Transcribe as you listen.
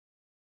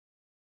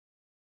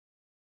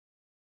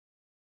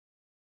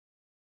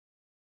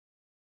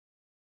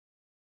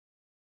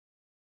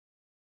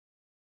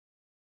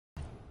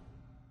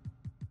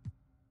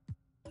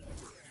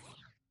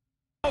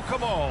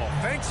Welcome all.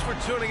 Thanks for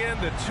tuning in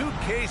to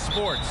 2K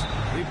Sports.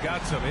 We've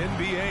got some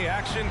NBA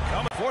action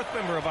coming. Fourth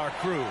member of our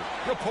crew,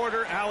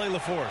 reporter Allie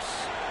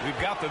LaForce.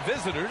 We've got the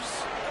visitors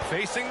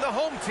facing the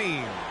home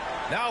team.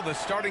 Now the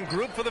starting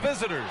group for the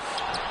visitors.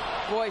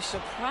 Boy,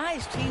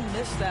 surprised he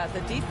missed that.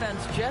 The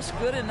defense just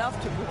good enough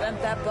to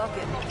prevent that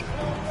bucket.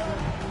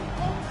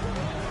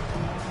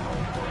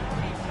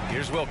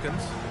 Here's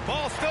Wilkins.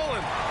 Ball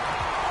stolen.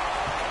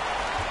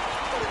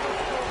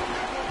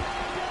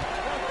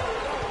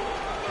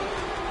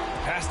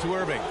 Pass to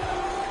Irving.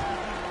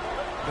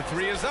 The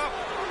three is up.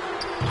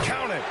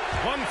 Count it.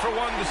 1 for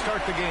 1 to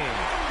start the game.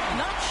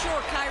 Not sure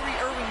Kyrie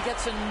Irving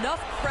gets enough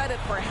credit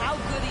for how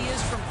good he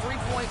is from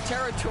three-point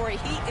territory.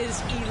 He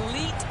is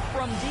elite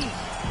from deep.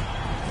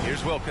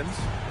 Here's Wilkins.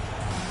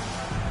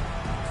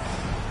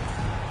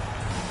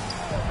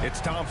 It's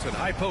Thompson,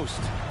 high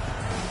post.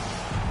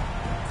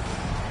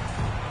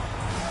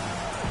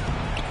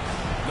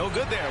 No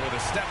good there with a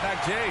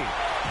step-back J.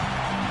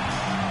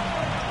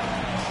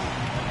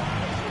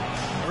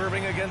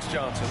 Irving against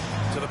Johnson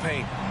to the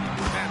paint.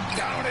 And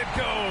down it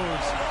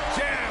goes.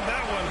 Jam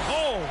that one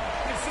home.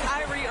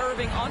 Kyrie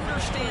Irving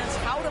understands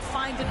how to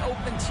find an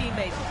open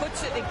teammate.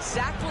 Puts it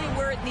exactly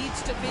where it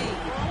needs to be.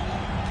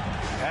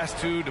 Pass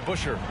to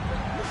DeBusschere.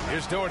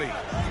 Here's Doherty.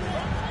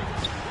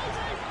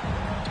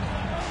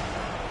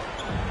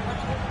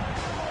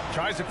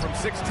 Tries it from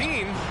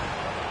 16.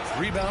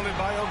 Rebounded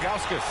by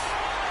Ilgauskas.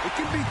 It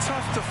can be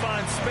tough to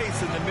find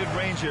space in the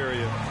mid-range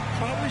area.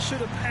 Probably should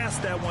have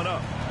passed that one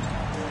up.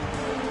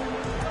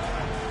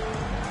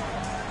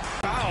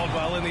 Fouled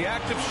while in the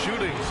act of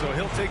shooting, so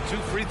he'll take 2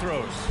 free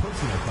throws.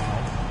 Personal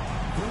foul.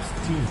 First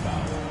team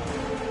foul.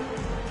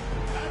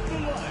 At the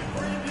line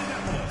for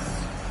Indianapolis,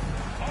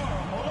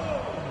 Karl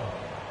Malone.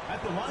 At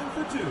the line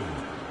for 2.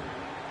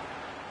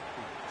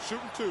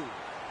 Shooting 2.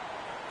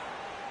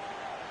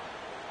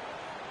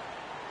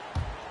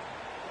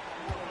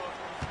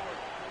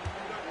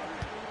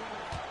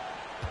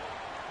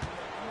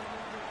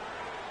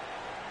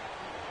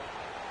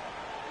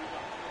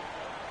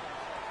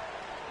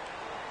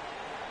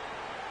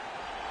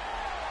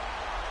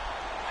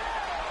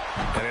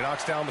 And he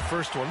knocks down the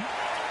first one.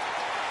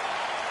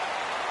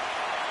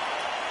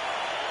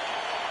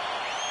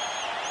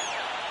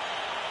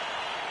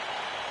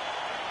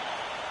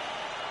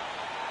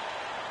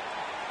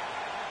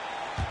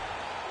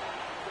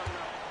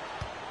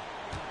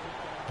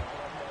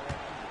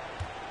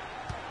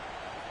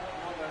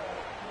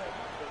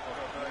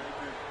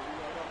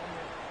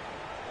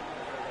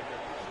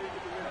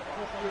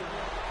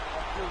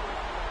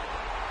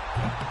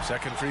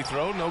 Second free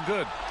throw, no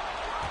good.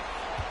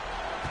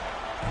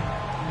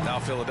 Now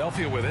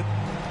Philadelphia with it.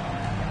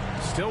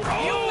 Still.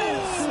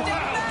 Oh!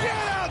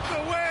 Get out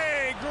the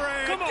way,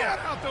 Grant! Come on. Get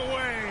out the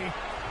way!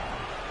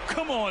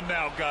 Come on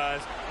now,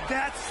 guys.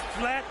 That's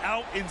flat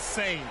out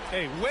insane.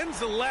 Hey, when's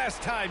the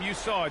last time you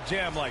saw a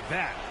jam like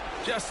that?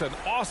 Just an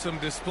awesome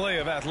display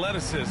of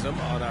athleticism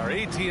on our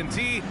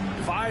AT&T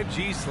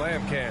 5G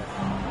Slam Cam.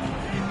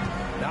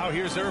 Now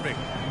here's Irving.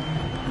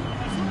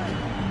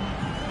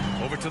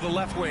 Over to the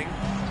left wing.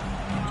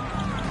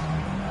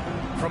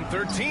 From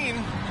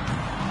 13.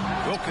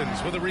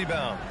 Wilkins with a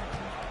rebound.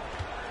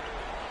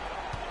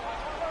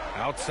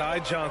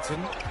 Outside Johnson.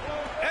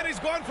 And he's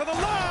going for the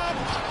lob.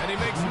 And he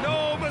makes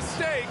no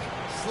mistake.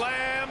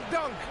 Slam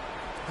dunk.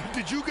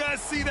 Did you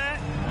guys see that?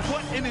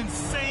 What an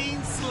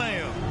insane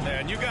slam.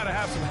 Man, you got to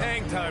have some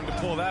hang time to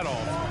pull that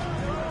off.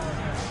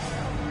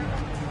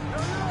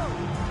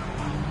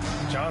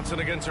 Johnson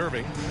against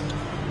Irving.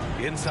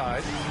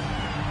 Inside.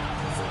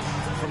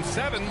 From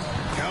 7.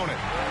 Count it.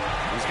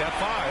 He's got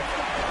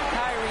 5.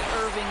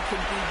 Kyrie Irving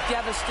can be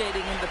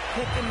devastating in the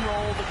pick and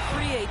roll. The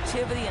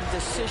creativity and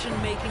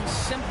decision-making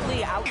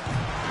simply out.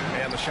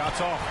 And the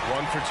shot's off.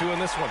 1 for 2 in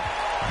this one.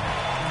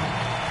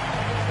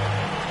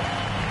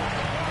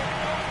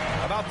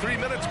 About 3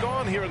 minutes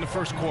gone here in the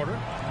first quarter.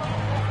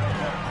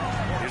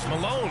 Here's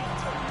Malone.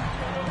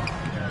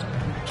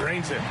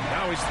 Drains it.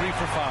 Now he's 3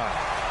 for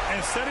 5.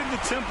 And setting the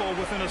tempo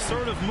with an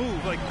assertive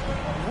move. Like,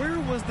 where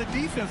was the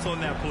defense on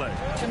that play?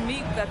 To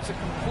me, that's a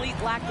complete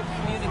lack of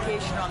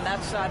communication on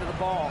that side of the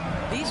ball.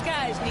 These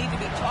guys need to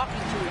be talking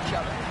to each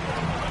other.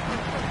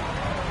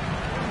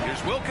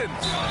 Here's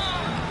Wilkins.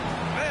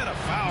 And a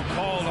foul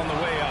called on the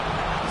way up.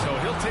 So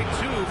he'll take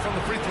 2 from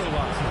the free throw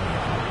line.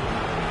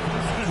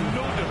 There's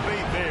no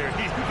debate there.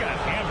 He got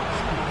hammered.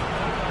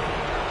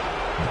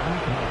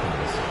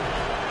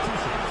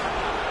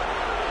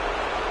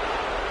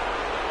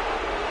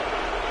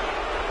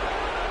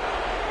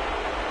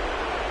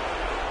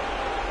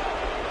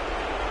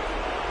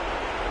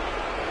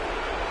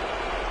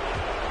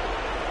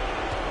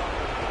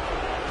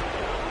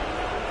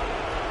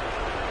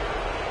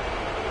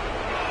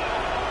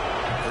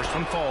 First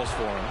one falls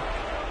for him.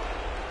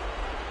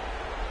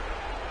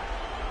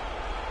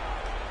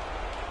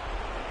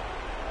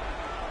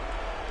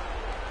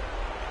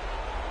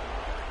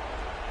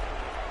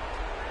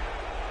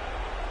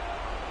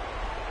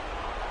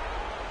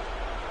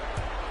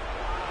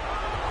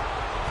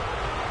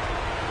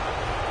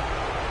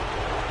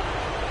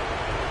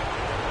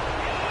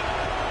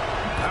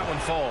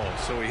 falls,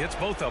 so he hits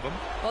both of them.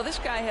 Well, this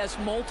guy has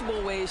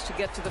multiple ways to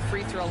get to the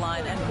free throw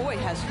line, and boy,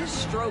 has his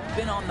stroke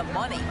been on the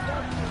money.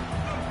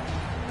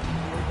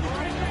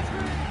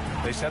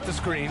 They set the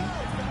screen.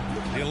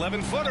 The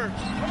 11-footer.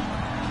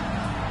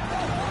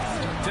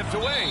 Tipped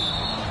away.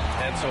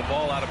 And so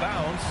ball out of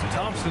bounds.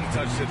 Thompson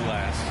touched it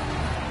last.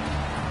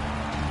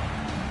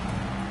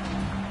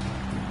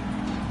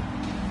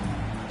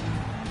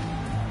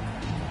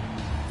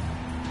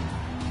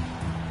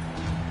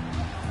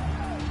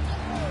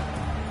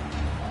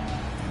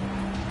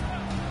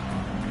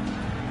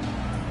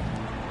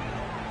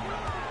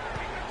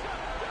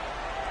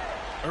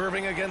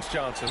 Irving against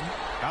Johnson.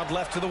 Out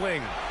left to the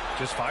wing.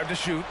 Just 5 to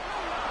shoot.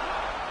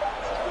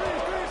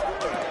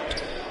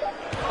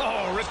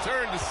 Oh,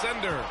 return to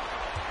sender.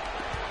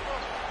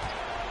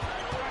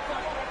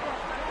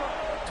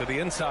 To the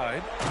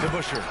inside. To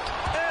Busher.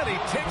 And he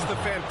takes the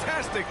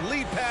fantastic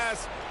lead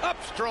pass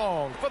up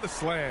strong for the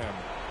slam.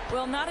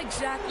 Well, not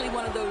exactly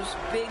one of those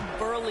big,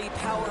 burly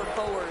power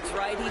forwards,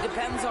 right? He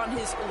depends on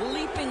his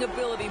leaping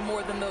ability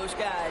more than those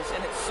guys,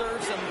 and it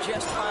serves him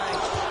just fine.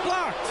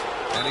 Blocked!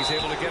 And he's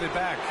able to get it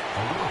back.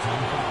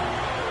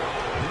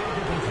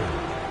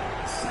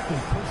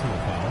 Second personal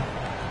foul.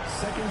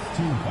 Second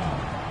team foul.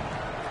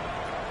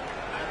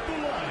 At the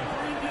line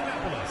for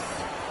Indianapolis,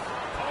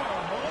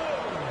 Karl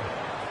Malone,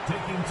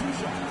 taking 2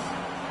 shots.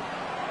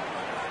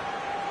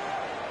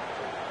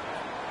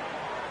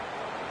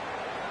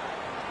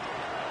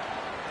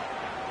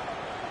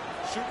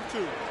 Shooting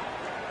 2.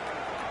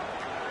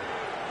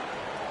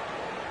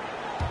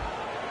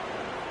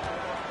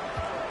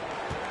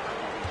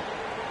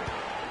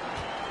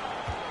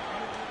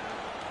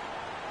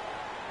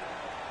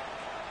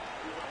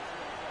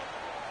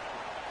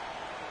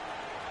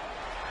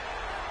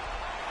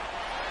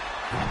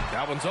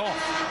 That one's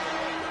off.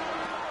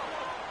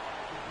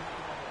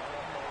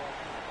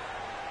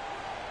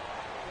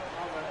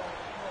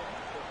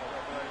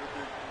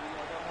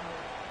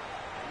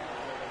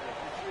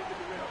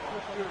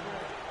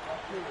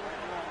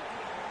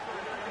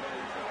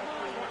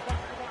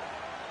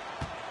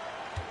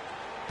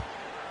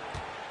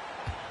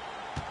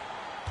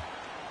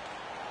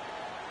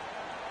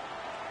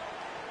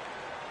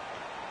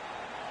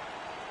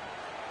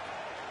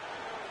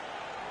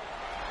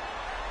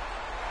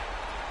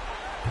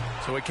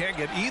 So he can't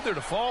get either to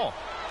fall.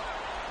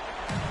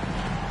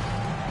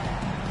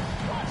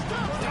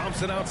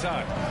 Thompson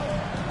outside.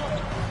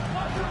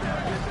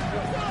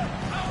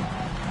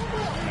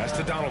 Pass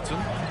to Donaldson.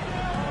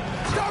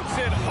 Dunks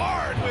it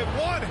hard with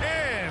one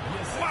hand.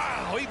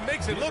 Wow, he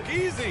makes it look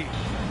easy.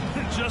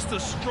 Just a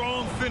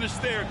strong finish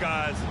there,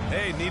 guys.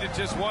 Hey, needed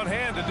just one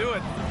hand to do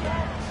it.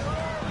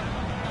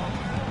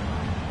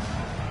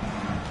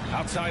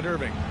 Outside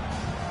Irving.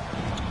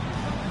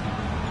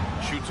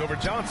 Shoots over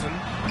Johnson.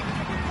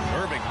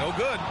 Irving, no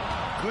good.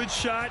 Good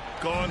shot,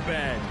 gone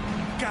bad.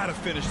 Gotta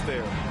finish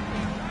there.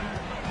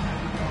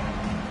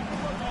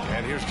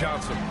 And here's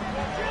Johnson.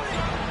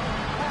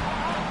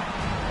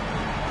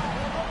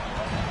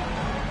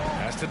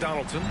 Pass to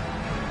Donaldson.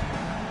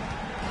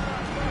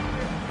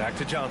 Back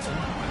to Johnson.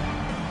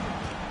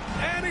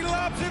 And he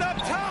lobs it up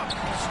top.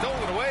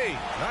 Stolen away.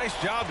 Nice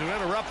job to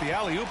interrupt the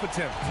alley-oop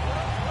attempt.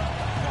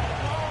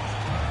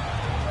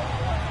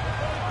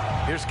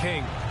 Here's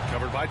King.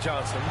 Covered by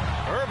Johnson.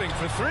 Irving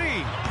for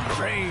 3.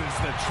 Drains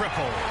the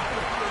triple.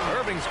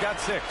 Irving's got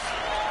 6.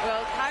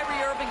 Well,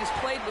 Kyrie Irving has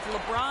played with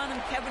LeBron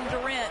and Kevin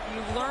Durant.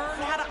 You learn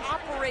how to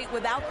operate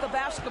without the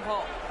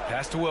basketball.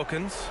 Pass to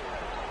Wilkins.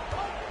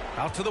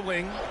 Out to the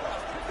wing.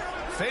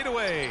 Fade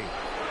away.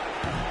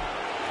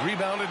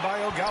 Rebounded by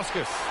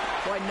Ilgauskas.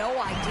 Boy, no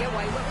idea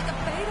why he went with the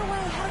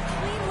fadeaway. Had a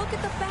clean look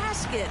at the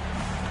basket.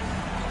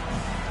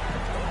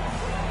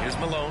 Here's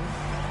Malone.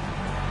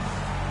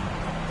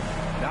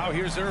 Now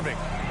here's Irving.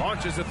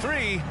 Launches a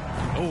 3.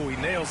 Oh, he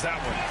nails that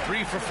one.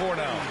 3 for 4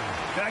 now.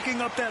 Backing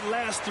up that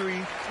last 3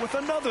 with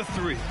another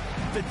 3.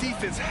 The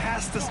defense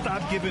has to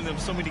stop giving them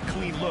so many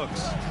clean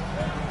looks.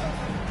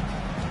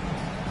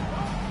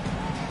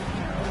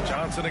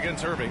 Johnson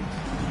against Irving.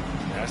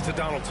 Pass to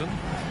Donaldson.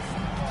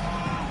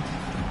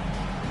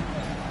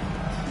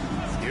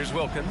 Here's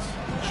Wilkins.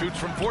 Shoots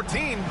from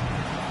 14.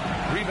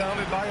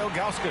 Rebounded by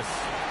Ilgauskas.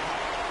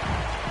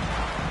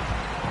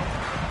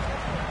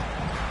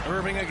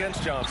 Irving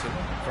against Johnson.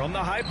 From the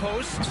high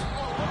post.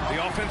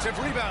 The offensive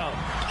rebound.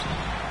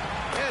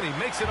 And he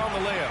makes it on the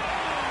layup.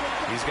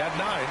 He's got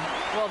 9.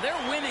 Well, they're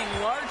winning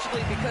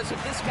largely because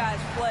of this guy's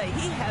play.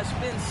 He has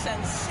been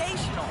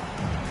sensational.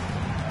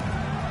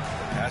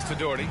 Pass to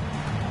Doherty.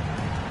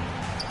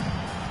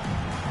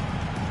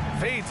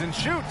 Fades and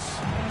shoots.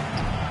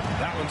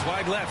 That one's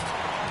wide left.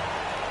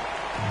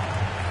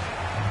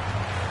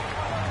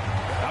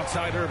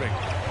 Outside Irving.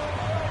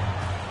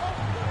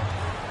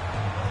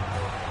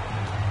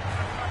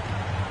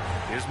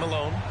 Here's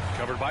Malone,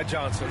 covered by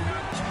Johnson.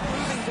 It's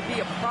proving to be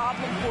a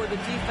problem for the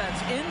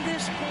defense. In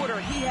this quarter,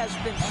 he has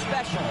been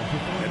special.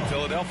 And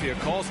Philadelphia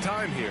calls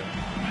time here.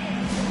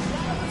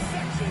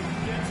 Section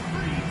gets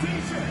free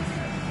t-shirts.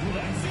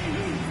 Let's see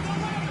who's the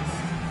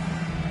loudest.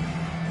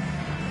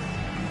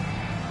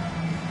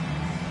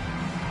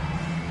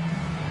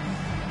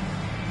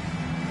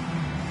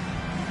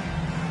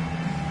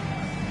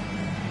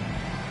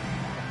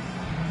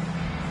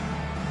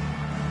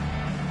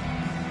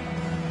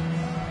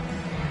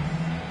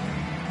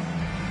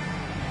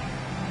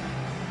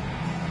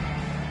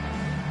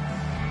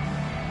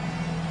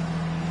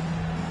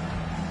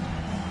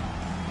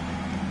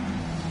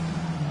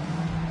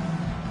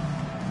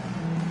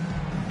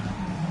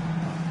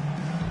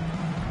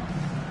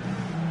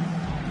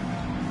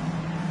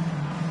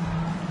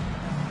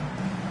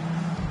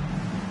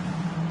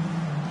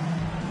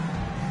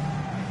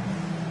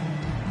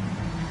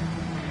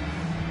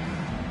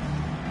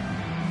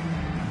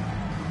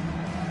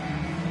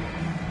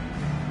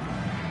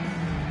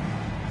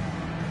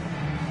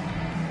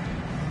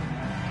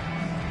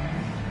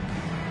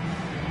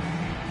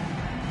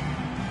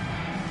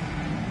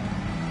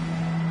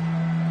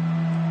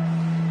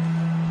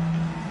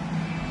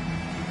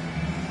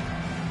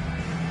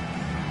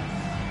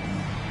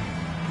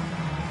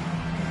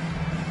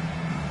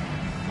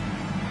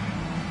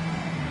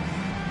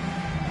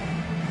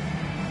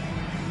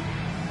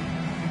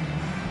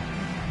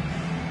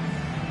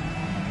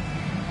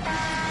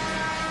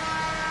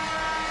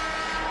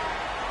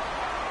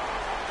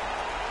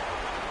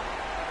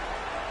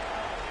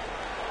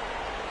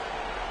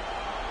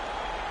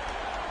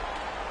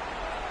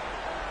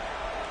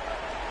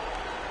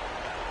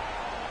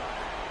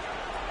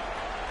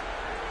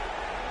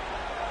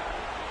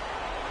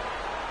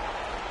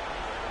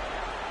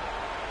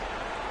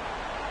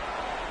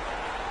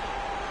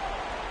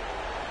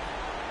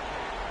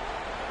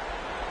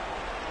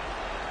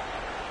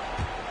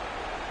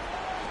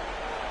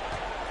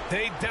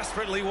 They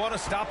desperately want to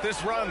stop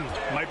this run.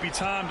 Might be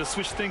time to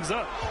switch things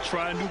up.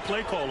 Try a new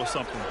play call or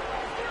something.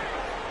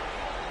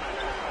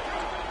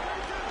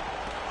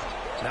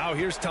 Now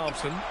here's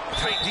Thompson.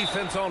 Tight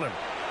defense on him.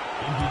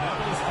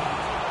 Indianapolis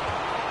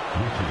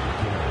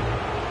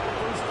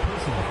first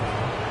personal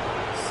foul,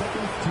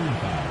 second team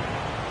foul.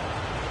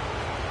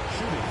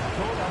 Shooting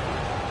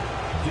Philadelphia,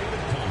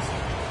 David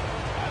Thompson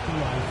at the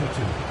line for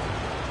 2.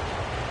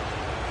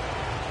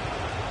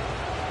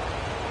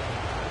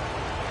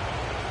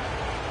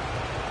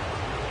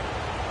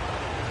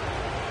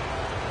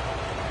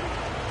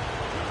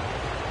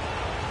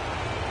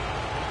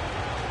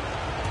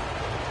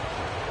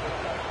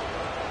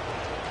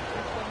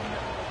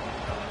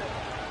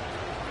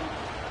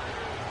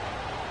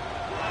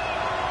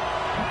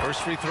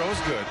 First free throw is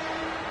good.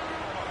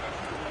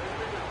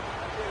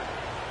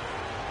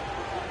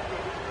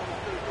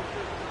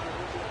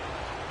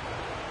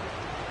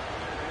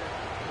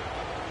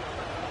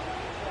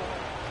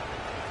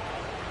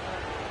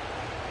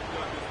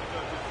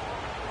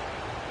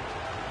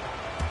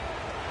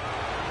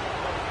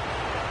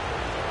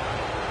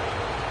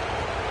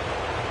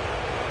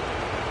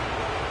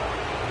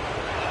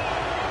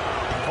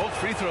 Both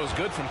free throws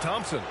good from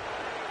Thompson.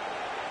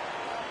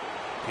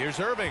 Here's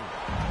Irving.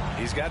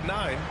 He's got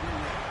 9.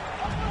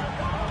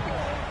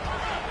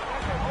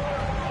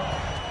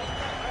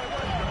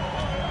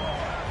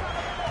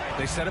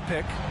 They set a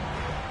pick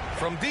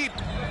from deep.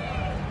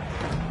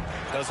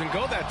 Doesn't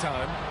go that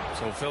time.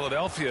 So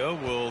Philadelphia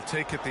will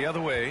take it the other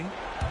way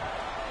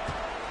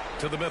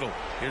to the middle.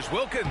 Here's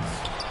Wilkins.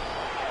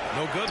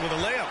 No good with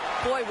a layup.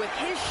 Boy, with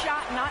his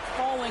shot not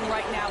falling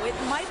right now, it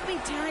might be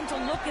time to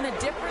look in a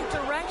different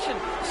direction.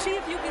 See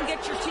if you can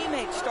get your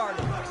teammates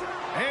started.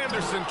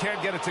 Anderson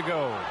can't get it to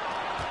go.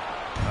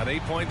 An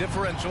 8-point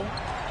differential.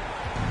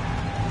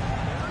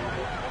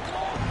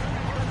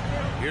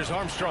 Here's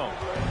Armstrong.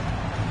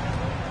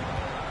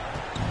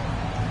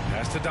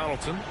 Pass to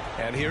Donaldson.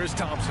 And here's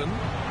Thompson.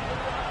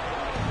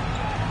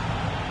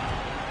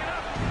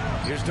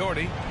 Here's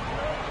Doherty.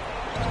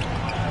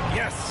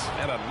 Yes,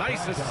 and a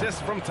nice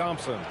assist from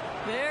Thompson.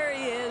 There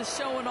he is,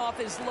 showing off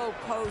his low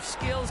post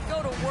skills.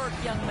 Go to work,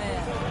 young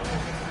man.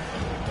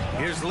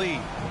 Here's Lee.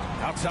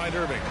 Outside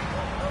Irving.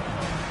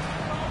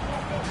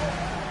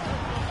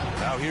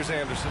 Now here's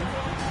Anderson.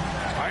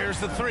 Fires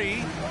the 3.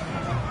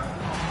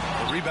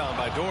 The rebound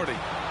by Doherty.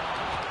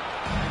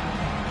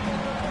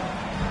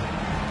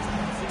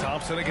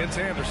 Thompson against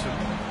Anderson.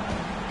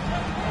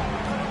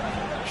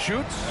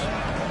 Shoots.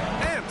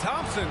 And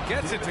Thompson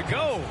gets it to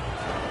go.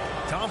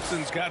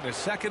 Thompson's gotten his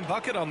second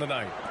bucket on the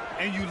night.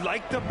 And you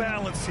like the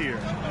balance here.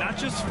 Not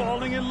just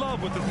falling in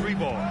love with the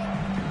 3-ball.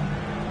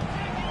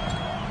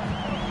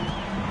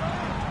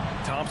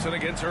 Thompson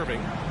against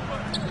Irving.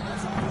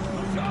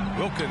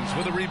 Wilkins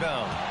with a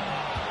rebound.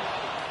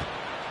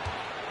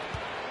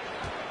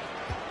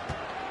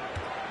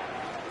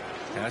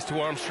 Pass to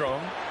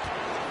Armstrong.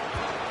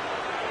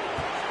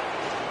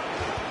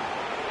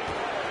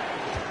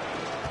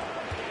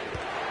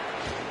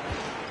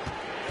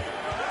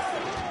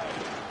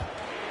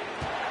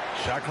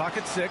 Shot clock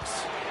at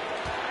 6.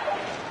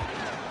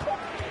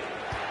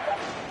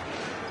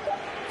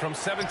 From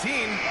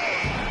 17.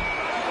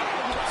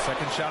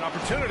 Second shot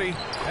opportunity,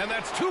 and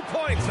that's 2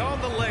 points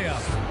on the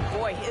layup.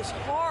 Boy, his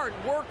hard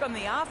work on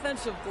the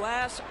offensive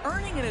glass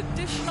earning an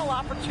additional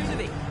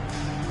opportunity.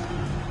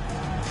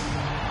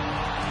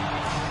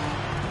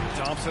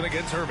 Thompson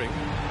against Irving.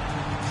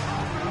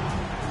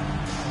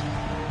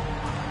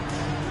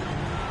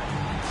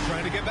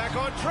 Trying to get back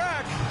on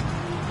track.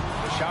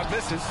 The shot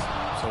misses,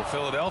 so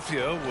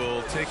Philadelphia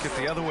will take it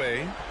the other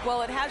way.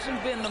 Well, it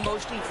hasn't been the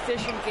most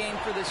efficient game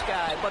for this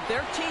guy, but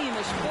their team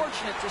is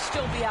fortunate to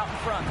still be out in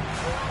front.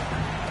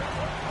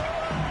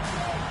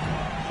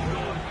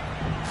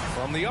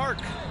 From the arc.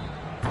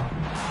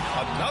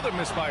 Another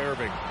miss by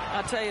Irving.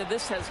 I'll tell you,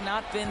 this has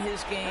not been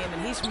his game,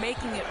 and he's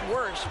making it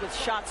worse with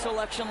shot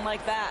selection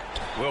like that.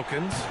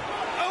 Wilkins.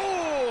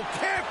 Oh,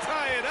 can't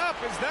tie it up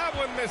as that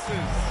one misses.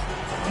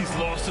 He's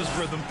lost his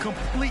rhythm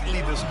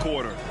completely this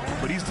quarter,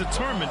 but he's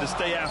determined to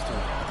stay after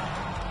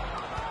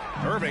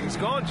it. Irving's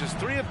gone just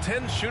 3 of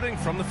 10 shooting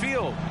from the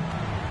field.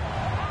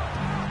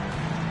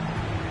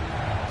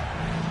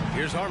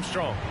 Here's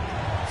Armstrong.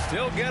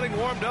 Still getting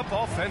warmed up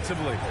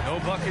offensively. No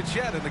buckets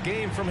yet in the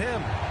game from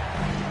him.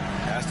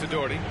 Pass to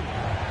Doherty.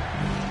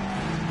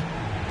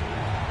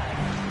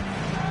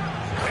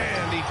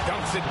 And he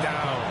dunks it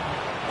down.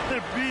 The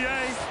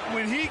BA,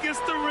 when he gets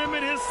the rim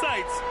in his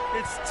sights,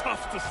 it's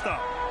tough to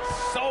stop.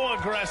 So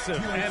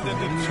aggressive and a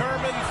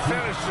determined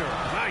finisher.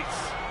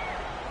 Nice.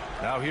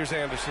 Now here's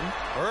Anderson.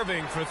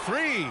 Irving for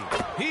 3.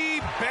 He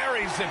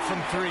buries it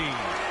from 3.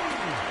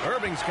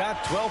 Irving's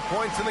got 12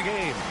 points in the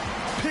game.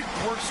 Pick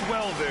works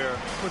well there,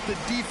 but the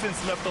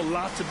defense left a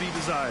lot to be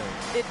desired.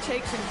 It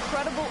takes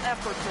incredible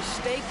effort to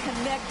stay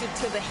connected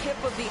to the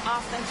hip of the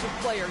offensive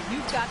player.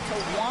 You've got to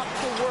want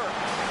to work.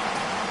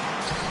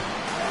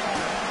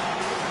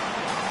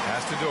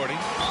 Pass to Doherty.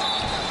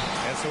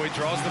 And so he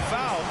draws the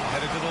foul,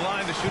 headed to the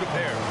line to shoot a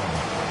pair.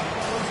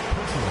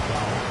 Personal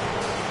foul,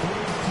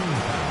 14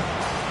 foul.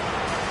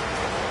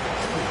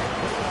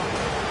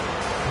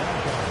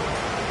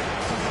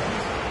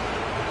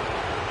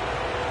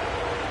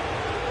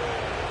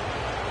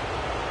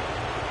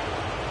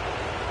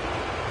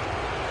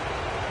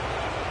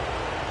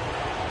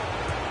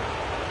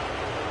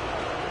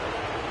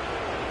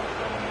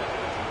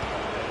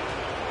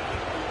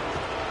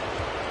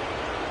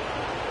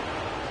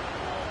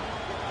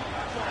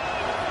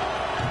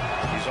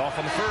 off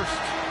on the first.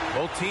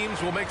 Both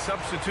teams will make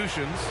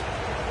substitutions.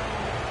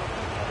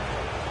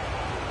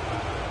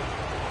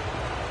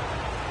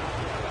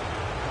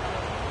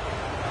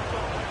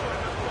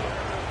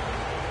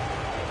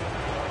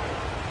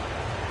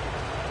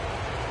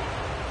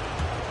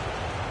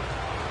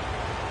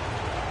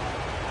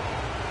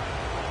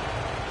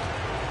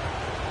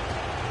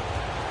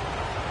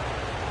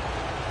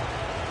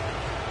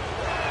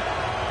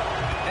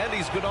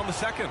 He's good on the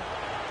second.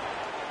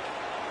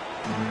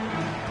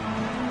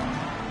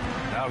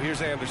 Now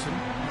here's Anderson.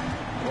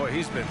 Boy,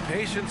 he's been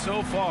patient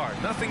so far.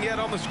 Nothing yet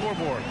on the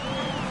scoreboard.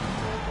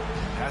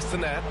 Pass the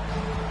net.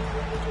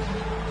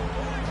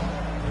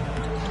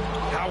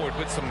 Howard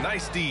with some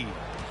nice D.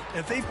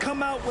 And they've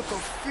come out with a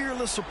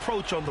fearless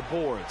approach on the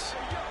boards.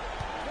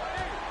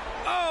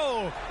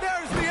 Oh,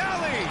 there's the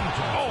alley.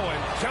 Oh,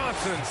 and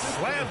Johnson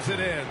slams it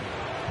in.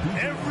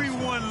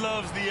 Everyone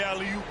loves the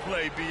alley-oop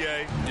play,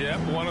 B.A. Yep,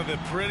 one of the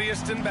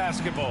prettiest in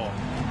basketball.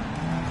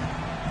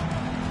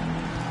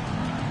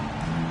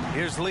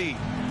 Here's Lee.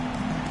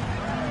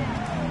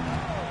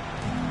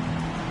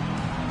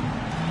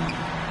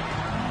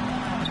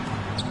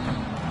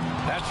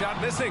 That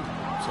shot missing.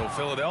 So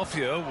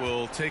Philadelphia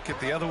will take it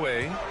the other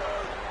way.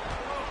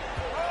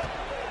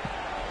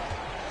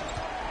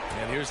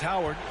 And here's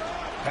Howard.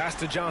 Pass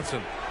to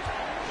Johnson.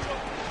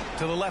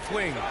 To the left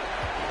wing.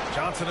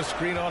 Johnson a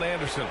screen on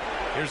Anderson.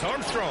 Here's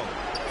Armstrong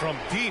from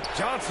deep.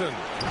 Johnson.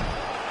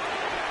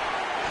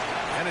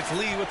 And it's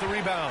Lee with the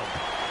rebound.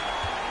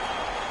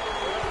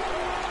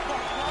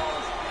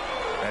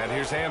 And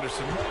here's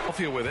Anderson.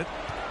 Philadelphia with it.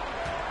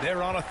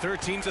 They're on a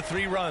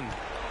 13-3 run.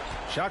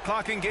 Shot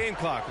clock and game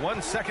clock.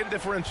 1 second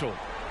differential.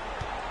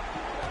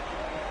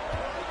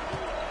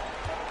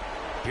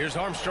 Here's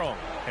Armstrong.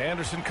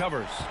 Anderson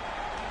covers.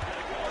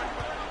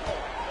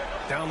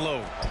 Down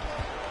low.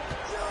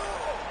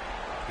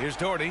 Here's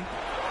Doherty.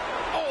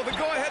 Oh, the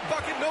go-ahead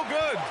bucket, no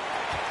good.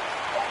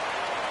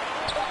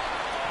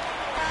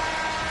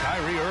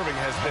 Kyrie Irving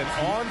has been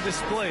on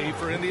display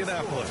for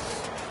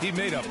Indianapolis. He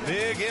made a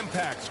big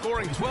impact,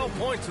 scoring 12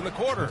 points in the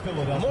quarter.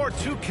 More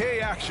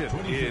 2K action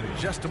in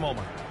just a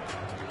moment.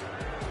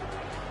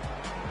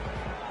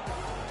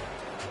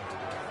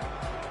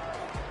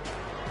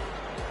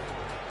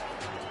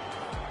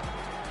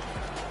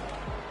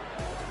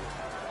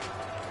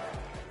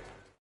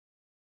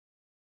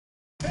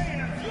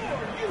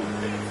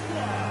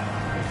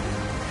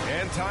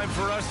 Time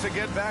for us to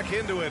get back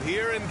into it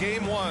here in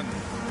game one.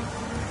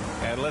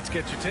 And let's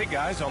get your take,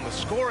 guys, on the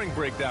scoring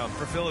breakdown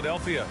for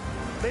Philadelphia.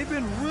 They've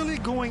been really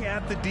going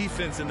at the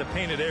defense in the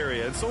painted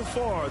area, and so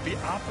far the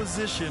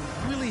opposition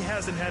really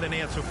hasn't had an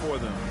answer for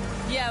them.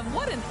 Yeah, and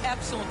what an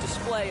excellent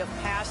display of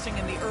passing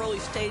in the early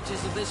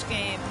stages of this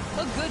game.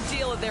 A good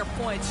deal of their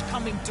points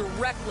coming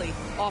directly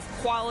off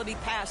quality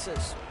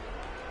passes.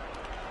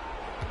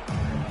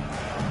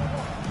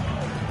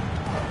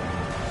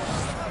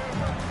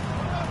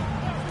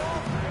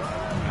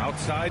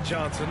 Outside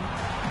Johnson.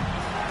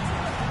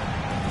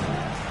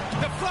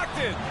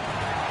 Deflected.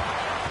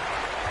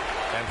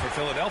 And for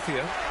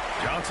Philadelphia,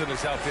 Johnson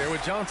is out there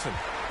with Johnson.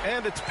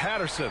 And it's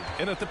Patterson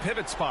in at the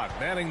pivot spot,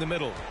 manning the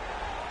middle.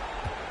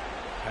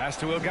 Pass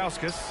to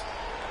Ilgauskas.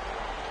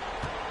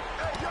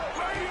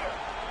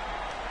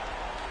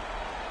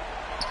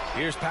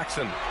 Here's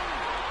Paxson.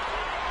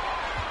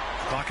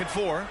 Clock at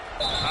 4.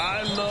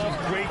 I love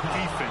great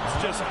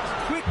defense. Just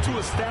quick to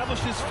establish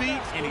his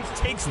feet, and he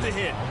takes the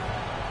hit.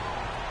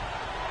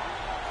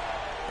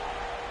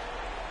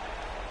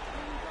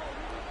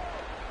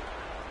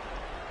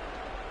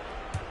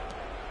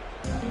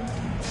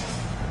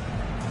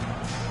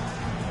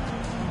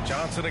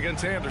 Johnson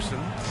against Anderson.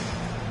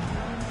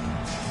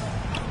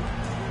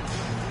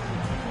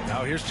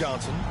 Now here's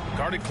Johnson,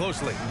 guarded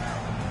closely.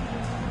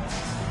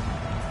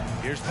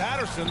 Here's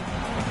Patterson.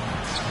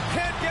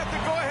 Can't get the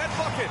go-ahead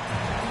bucket.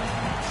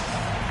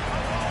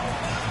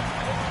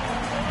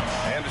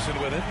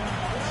 Anderson with it.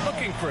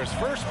 Looking for his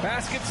first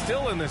basket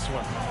still in this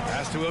one.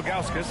 Pass to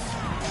Ilgauskas.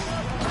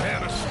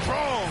 And a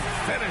strong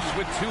finish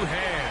with 2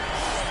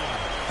 hands.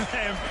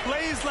 And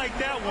plays like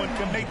that one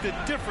can make the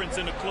difference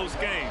in a close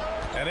game.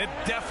 And it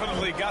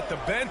definitely got the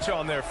bench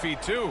on their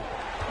feet, too.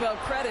 Well,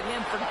 credit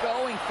him for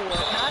going for it,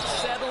 not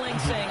settling,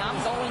 saying, I'm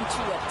going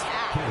to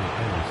attack.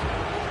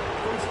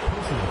 First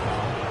personal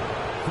foul.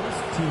 First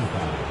team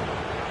foul.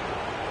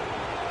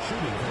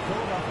 Shooting for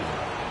Philadelphia,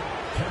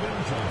 Kevin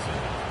Johnson.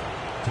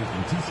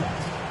 Taking 2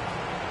 shots.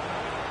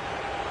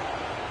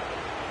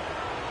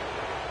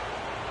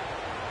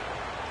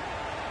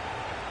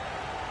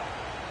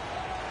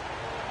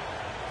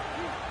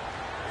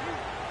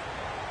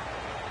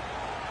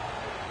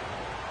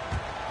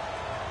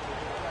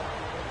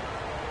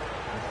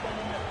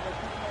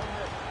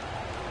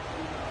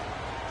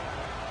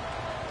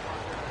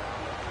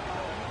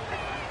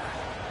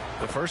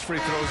 The first free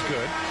throw is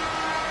good.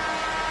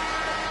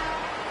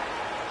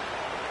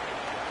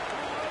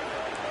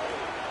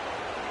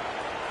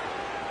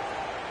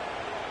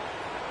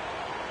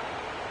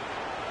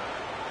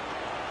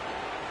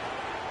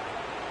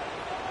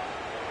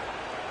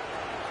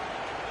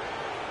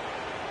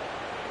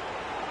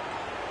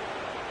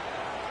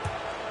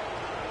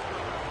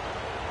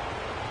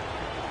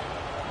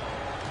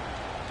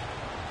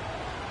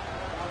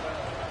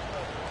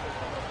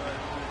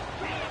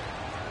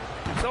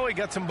 he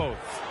gets them both.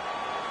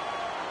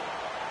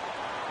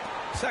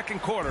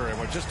 Second quarter, and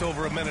we're just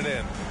over a minute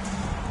in.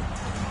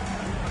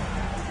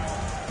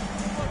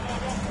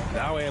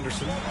 Now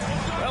Anderson.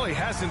 Well, he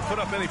hasn't put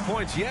up any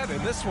points yet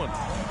in this one.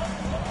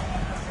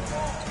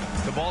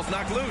 The ball's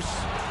knocked loose.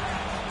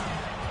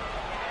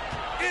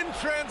 In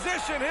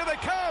transition, here they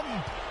come.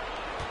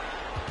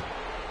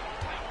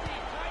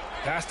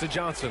 Pass to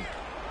Johnson.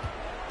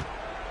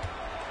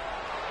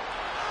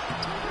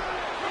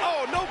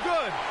 Oh, no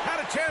good. Had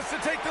a chance to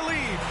take the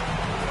lead.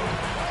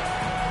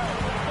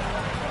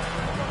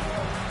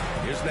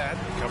 Here's that,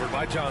 covered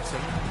by Johnson.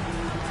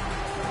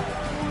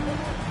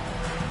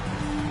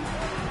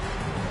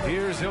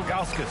 Here's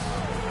Ilgauskas.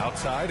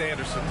 Outside,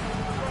 Anderson.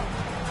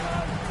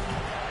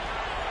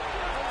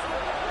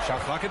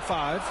 Shot clock at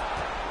 5.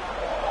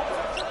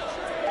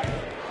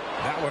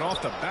 That one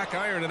off the back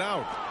iron and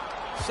out.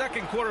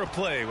 Second quarter of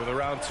play with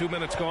around 2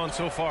 minutes gone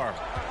so far.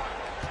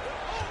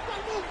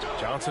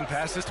 Johnson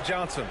passes to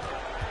Johnson.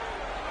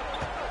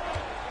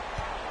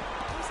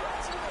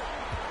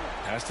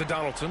 Pass to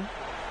Donaldson.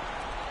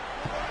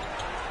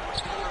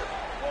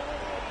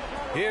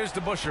 Here's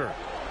DeBusschere.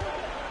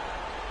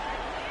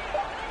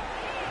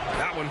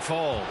 That one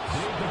falls.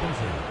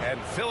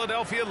 And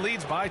Philadelphia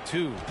leads by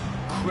 2.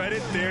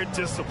 Credit their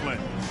discipline.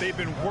 They've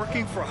been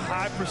working for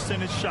high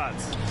percentage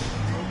shots.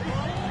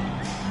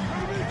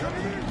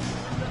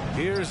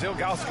 Here's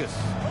Ilgauskas.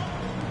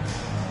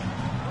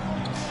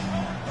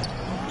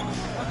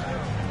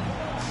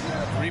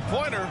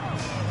 Three-pointer.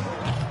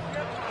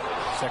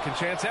 Second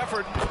chance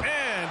effort.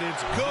 And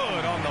it's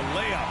good on the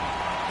layup.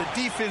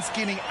 The defense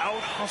getting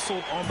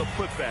out-hustled on the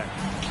putback.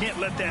 Can't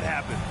let that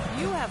happen.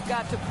 You have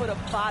got to put a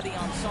body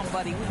on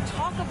somebody. We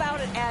talk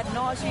about it ad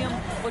nauseum,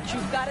 but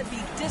you've got to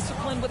be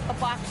disciplined with the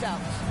box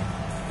outs.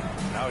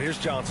 Now here's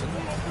Johnson.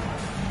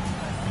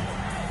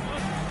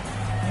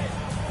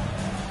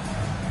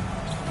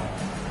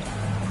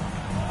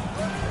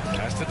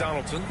 Pass to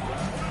Donaldson.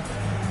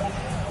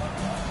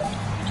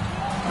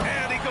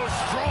 And he goes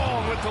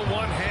strong with the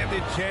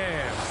one-handed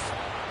jam.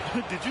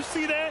 Did you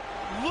see that?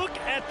 Look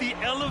at the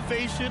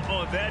elevation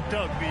on that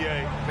dunk,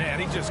 B.A. Man,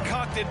 he just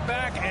cocked it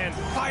back and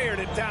fired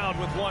it down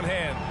with one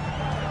hand.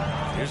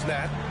 Here's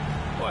that.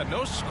 Well,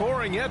 no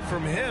scoring yet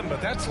from him,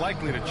 but that's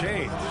likely to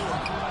change.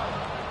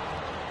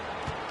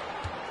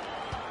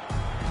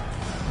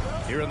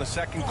 Here in the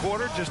second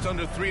quarter, just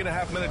under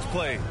 3.5 minutes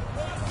played.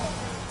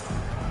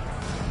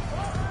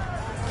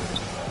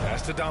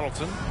 Pass to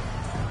Donaldson.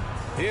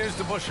 Here's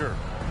DeBusschere.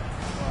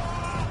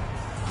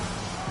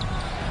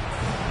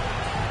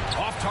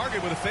 Off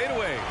target with a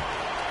fadeaway.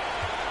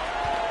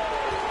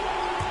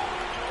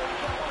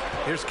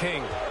 Here's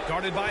King,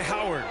 guarded by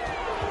Howard.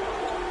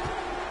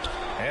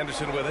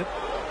 Anderson with it.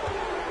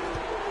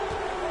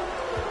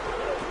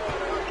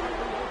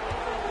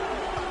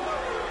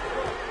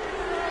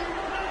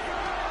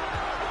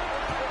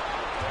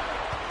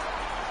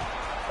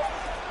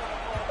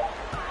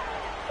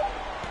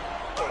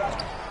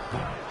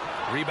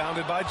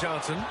 Rebounded by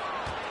Johnson.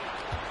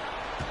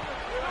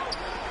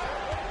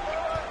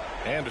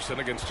 Anderson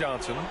against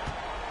Johnson.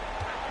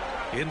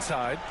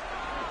 Inside.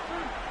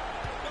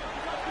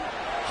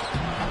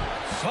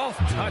 Soft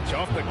touch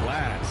off the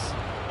glass.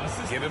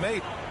 Give him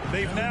 8.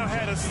 They've now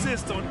had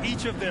assists on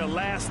each of their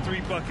last 3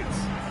 buckets.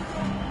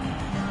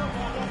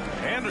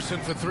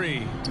 Anderson for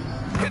 3.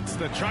 Hits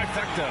the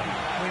trifecta.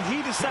 When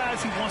he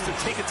decides he wants to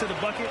take it to the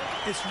bucket,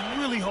 it's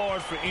really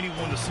hard for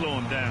anyone to slow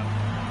him down.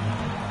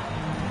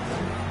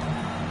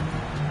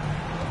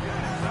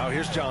 Now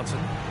here's Johnson.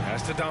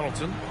 Pass to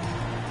Donaldson.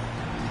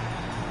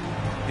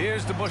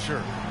 Here's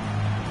DeBusschere.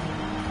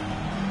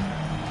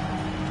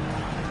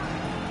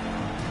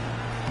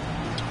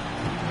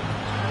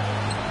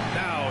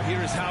 Now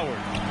here is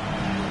Howard.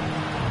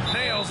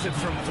 Nails it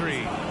from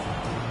 3.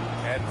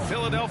 And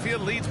Philadelphia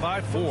leads by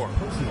 4.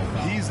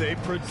 He's a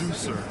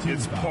producer.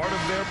 It's part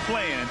of their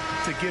plan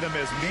to get him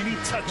as many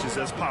touches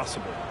as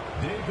possible.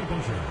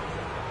 DeBusschere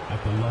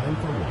at the line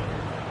for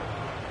 1.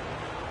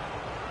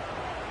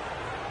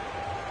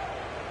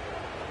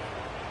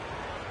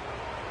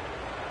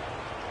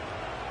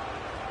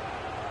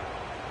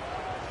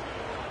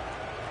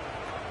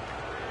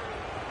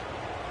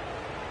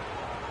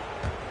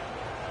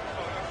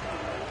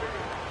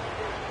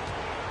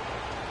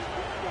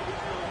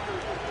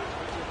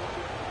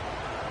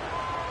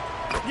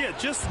 Yeah,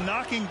 just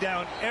knocking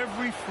down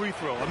every free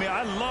throw. I mean,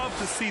 I love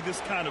to see this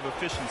kind of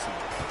efficiency.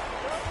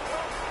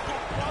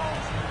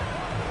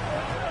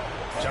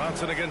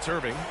 Johnson against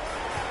Irving.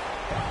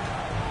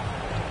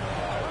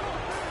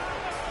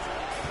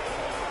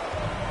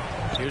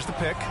 Here's the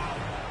pick.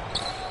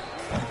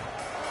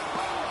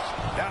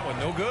 That one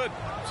no good.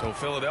 So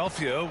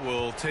Philadelphia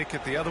will take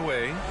it the other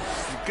way.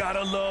 You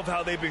gotta love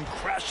how they've been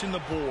crashing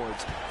the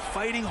boards,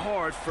 fighting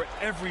hard for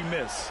every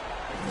miss.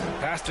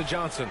 Pass to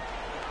Johnson.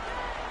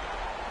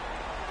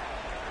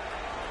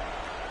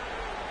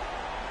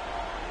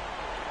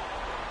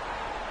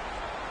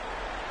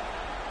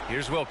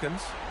 Here's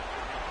Wilkins.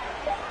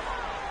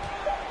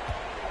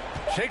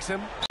 Shakes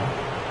him.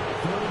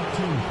 Third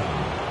team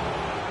foul.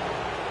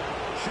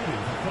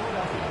 Shooting for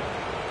Philadelphia,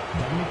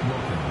 Dominique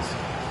Wilkins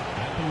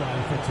at the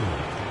line for 2.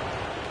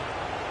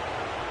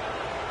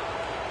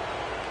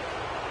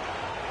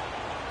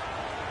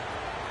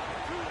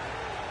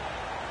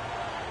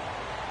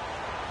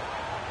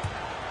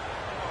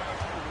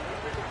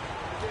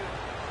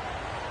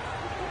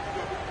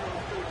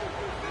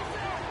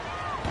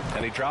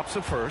 And he drops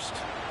it first.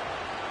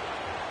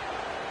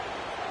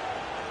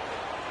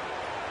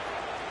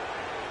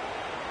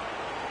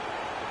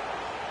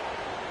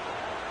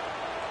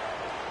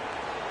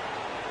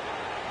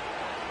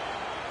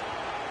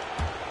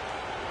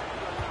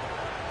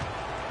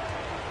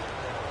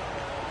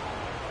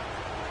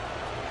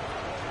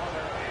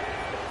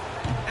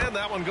 And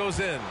that one goes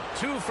in.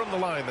 2 from the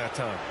line that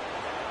time.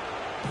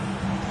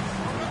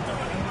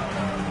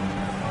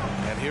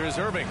 And here's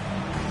Irving.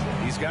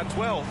 He's got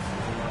 12.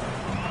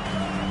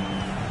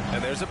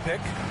 And there's a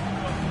pick.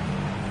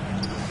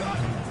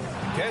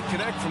 Can't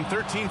connect from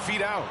 13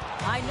 feet out.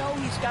 I know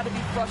he's got to be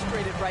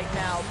frustrated right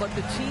now, but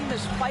the team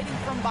is fighting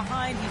from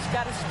behind. He's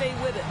got to stay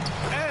with it.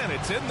 And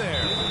it's in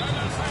there.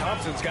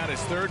 Thompson's got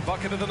his 3rd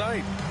bucket of the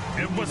night.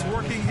 And what's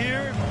working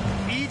here,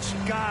 each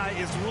guy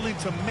is willing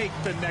to make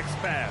the next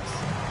pass.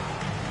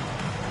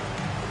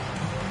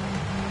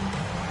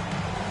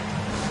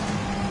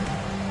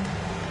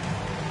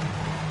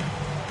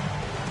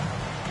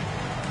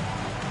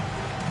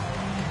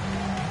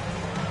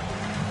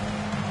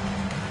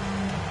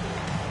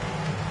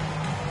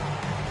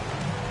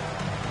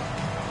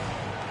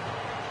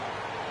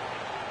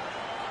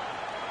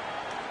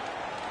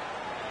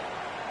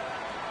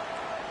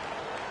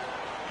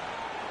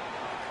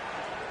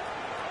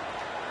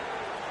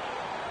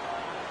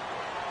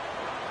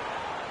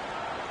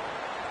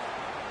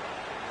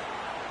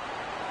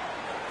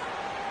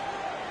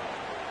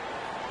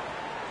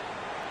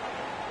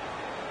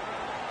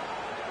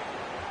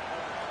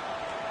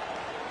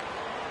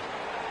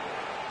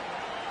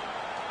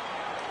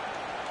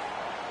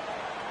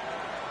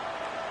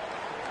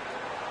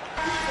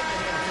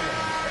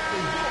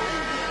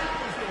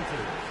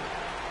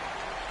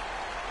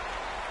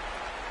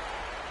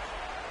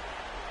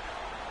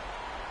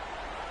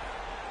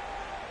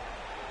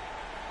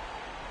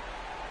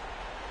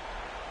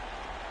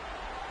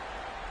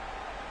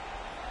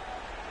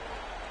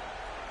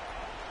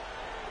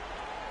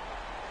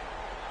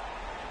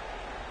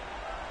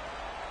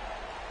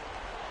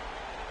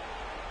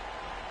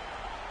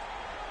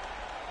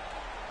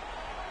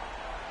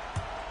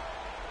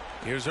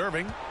 Here's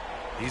Irving.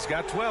 He's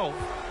got 12.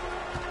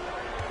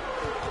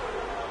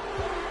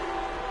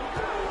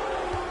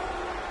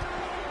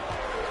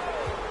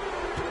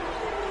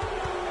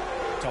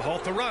 To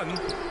halt the run.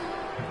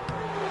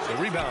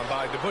 The rebound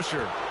by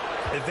DeBusschere.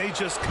 And they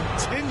just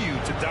continue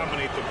to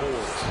dominate the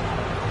boards.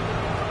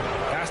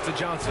 Pass to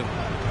Johnson.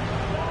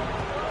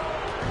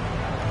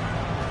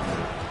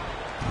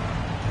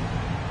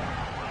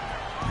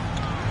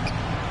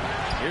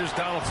 Here's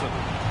Donaldson.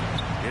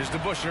 Here's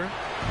DeBusschere.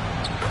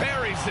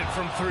 Buries it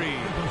from 3.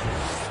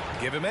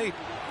 Give him 8.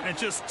 And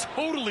just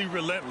totally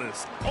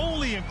relentless,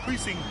 only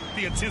increasing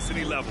the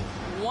intensity level.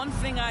 One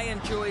thing I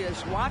enjoy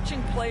is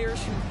watching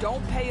players who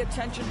don't pay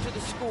attention to the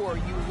score.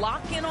 You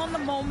lock in on the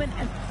moment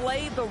and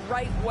play the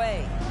right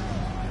way.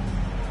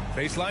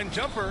 Baseline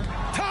jumper.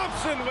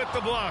 Thompson with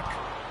the block.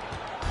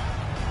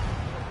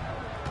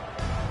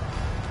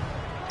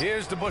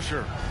 Here's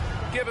DeBusschere.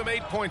 Give him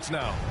 8 points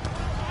now.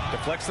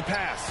 Deflects the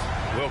pass.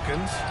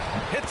 Wilkins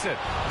hits it.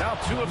 Now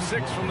 2 of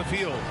 6 from the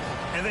field.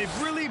 And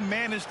they've really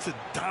managed to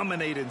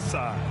dominate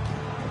inside.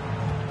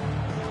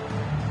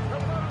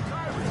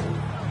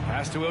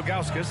 Pass to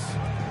Ilgauskas.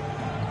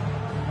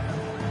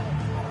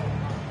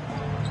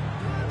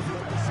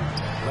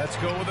 Let's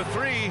go with a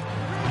 3.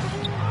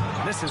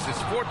 This is his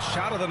 4th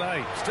shot of the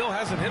night. Still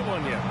hasn't hit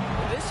one yet.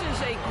 This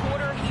is a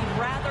quarter he'd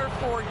rather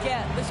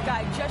forget. This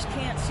guy just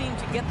can't seem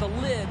to get the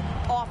lid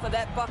off of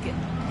that bucket.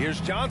 Here's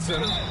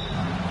Johnson.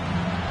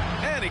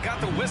 And he got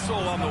the whistle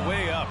on the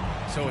way up.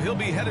 So he'll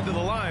be headed to the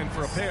line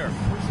for a pair.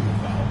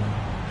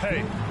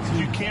 Hey,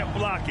 you can't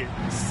block it.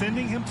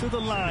 Sending him to the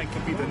line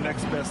can be the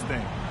next best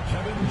thing.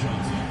 Kevin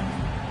Johnson,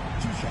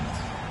 2 shots.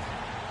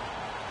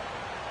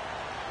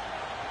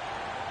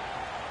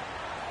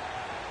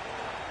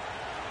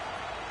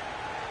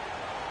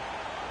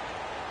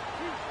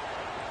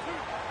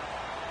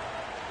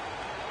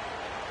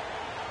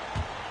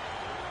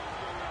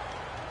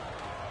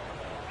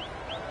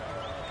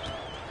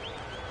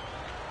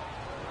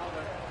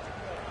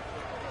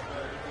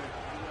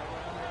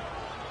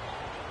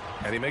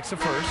 And he makes a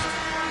first.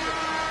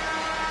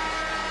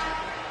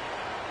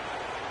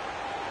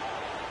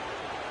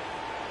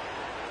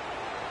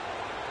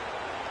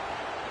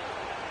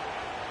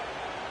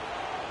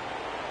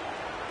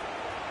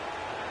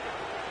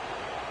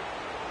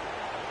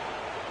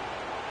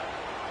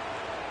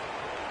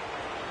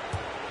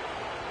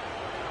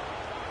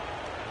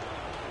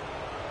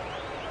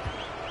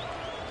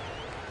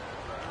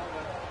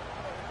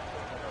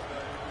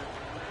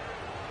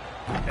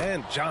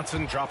 And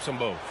Johnson drops them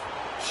both.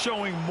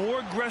 showing more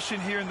aggression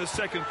here in the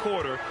second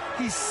quarter.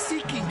 He's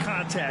seeking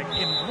contact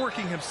and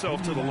working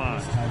himself to the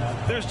line.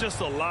 There's just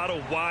a lot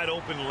of wide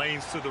open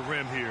lanes to the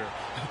rim here.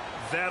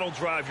 That'll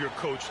drive your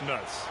coach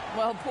nuts.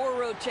 Well, poor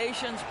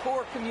rotations,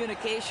 poor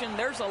communication.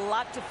 There's a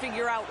lot to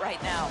figure out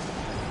right now.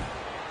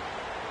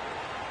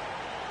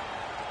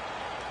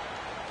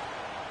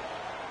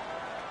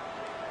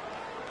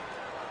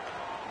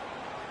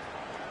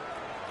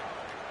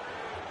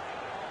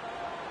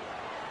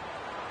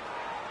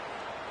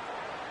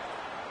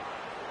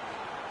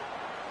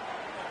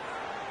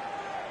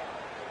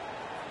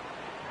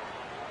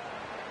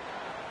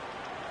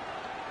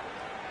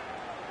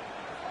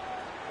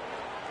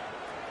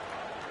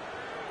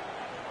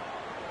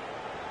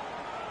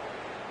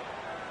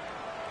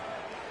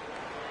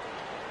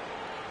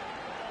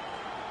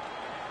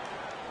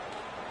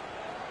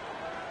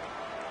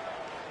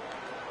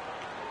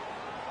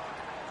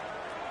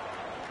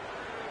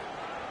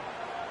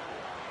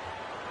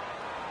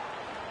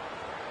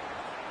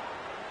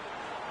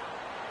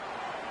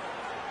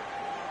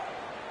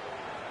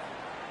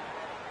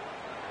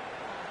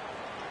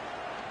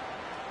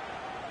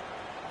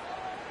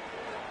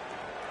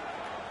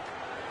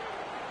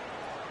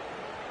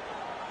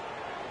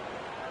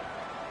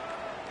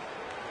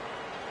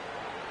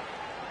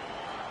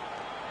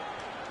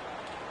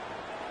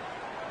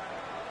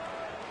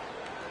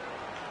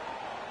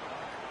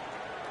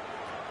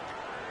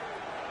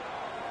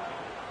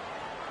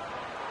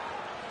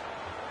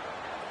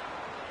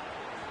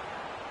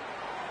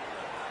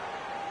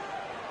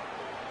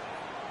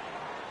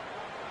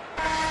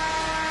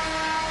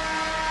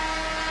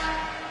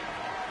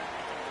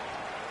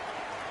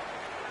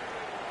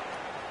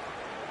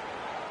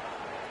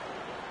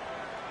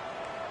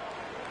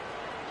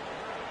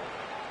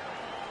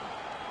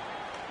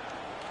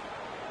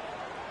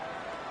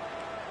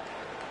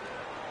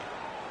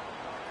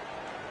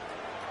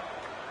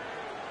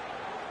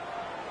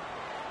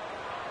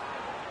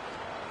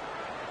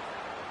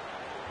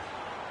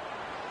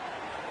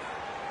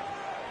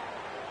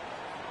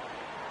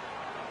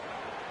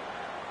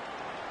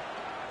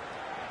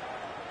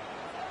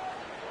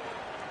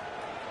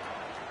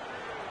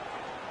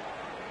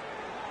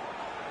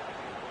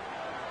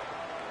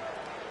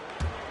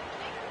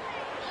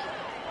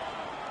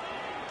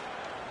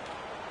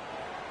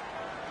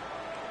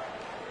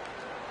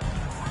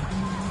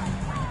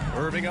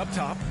 Irving up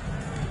top.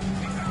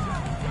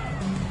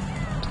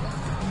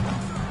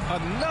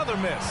 Another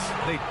miss.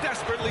 They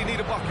desperately need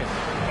a bucket.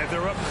 And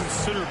they're up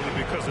considerably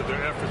because of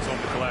their efforts on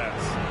the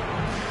glass.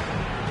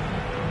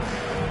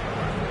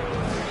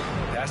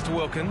 Pass to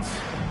Wilkins.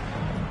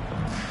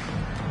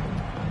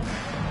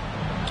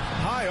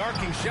 High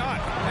arcing shot.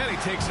 And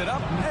he takes it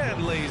up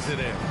and lays it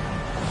in.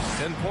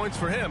 10 points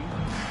for him.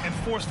 And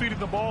force feeding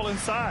the ball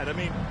inside. I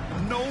mean,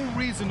 no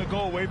reason to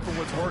go away from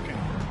what's working.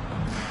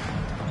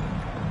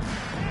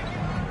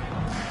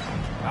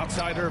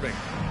 Outside Irving.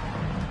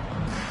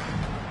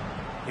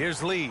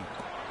 Here's Lee.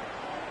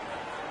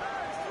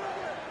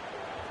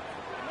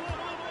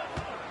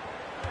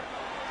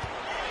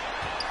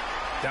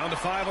 Down to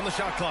 5 on the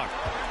shot clock.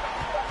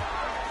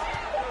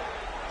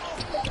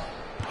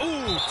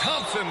 Ooh,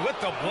 Thompson with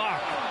the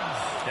block.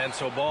 And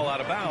so ball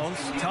out of bounds.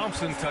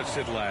 Thompson touched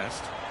it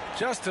last.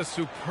 Just a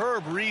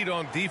superb read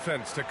on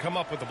defense to come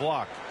up with the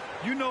block.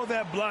 You know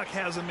that block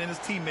has him and his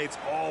teammates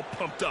all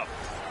pumped up.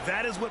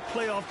 That is what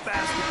playoff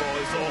basketball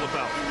is all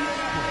about.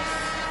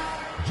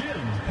 Jim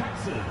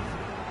Paxson.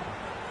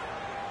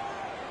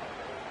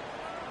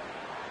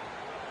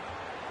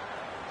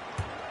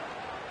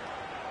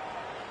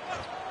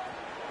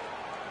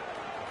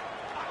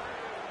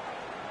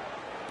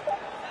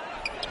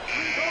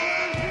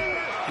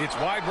 It's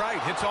wide right,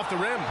 hits off the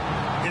rim.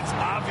 It's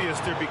obvious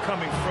they're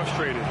becoming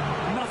frustrated.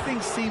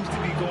 Nothing seems to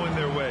be going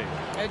their way.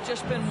 It's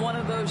just been one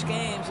of those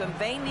games, and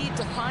they need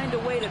to find a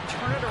way to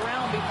turn it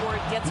around before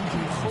it gets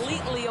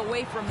completely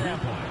away from them.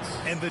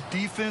 And the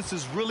defense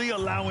is really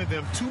allowing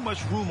them too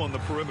much room on the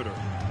perimeter.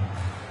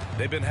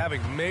 They've been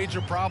having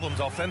major problems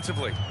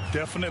offensively.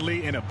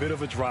 Definitely in a bit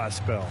of a dry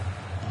spell.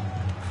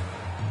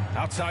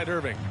 Outside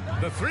Irving.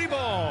 The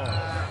 3-ball.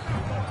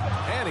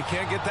 And he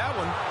can't get that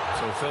one.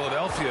 So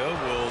Philadelphia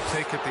will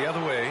take it the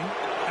other way.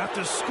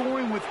 After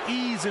scoring with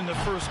ease in the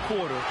first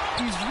quarter,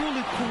 he's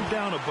really cooled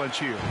down a bunch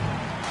here.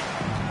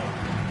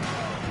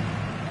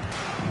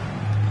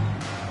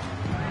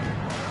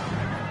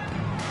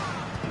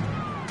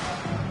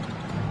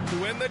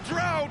 To win the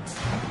drought.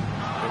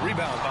 The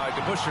rebound by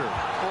DeBusschere.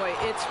 Boy,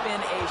 it's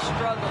been a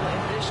struggle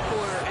in this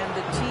quarter, and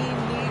the team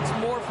needs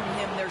more from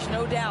him. There's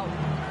no doubt.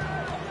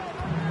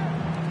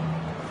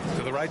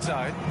 To the right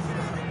side.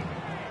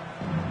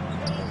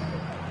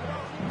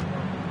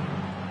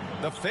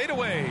 The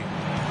fadeaway.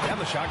 And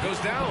the shot goes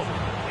down.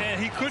 And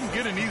he couldn't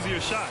get an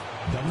easier shot.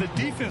 The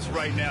defense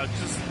right now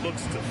just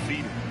looks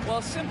defeated.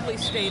 Well, simply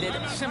stated,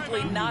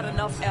 simply not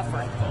enough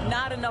effort,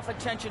 not enough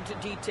attention to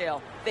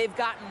detail. They've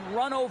gotten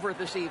run over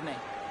this evening.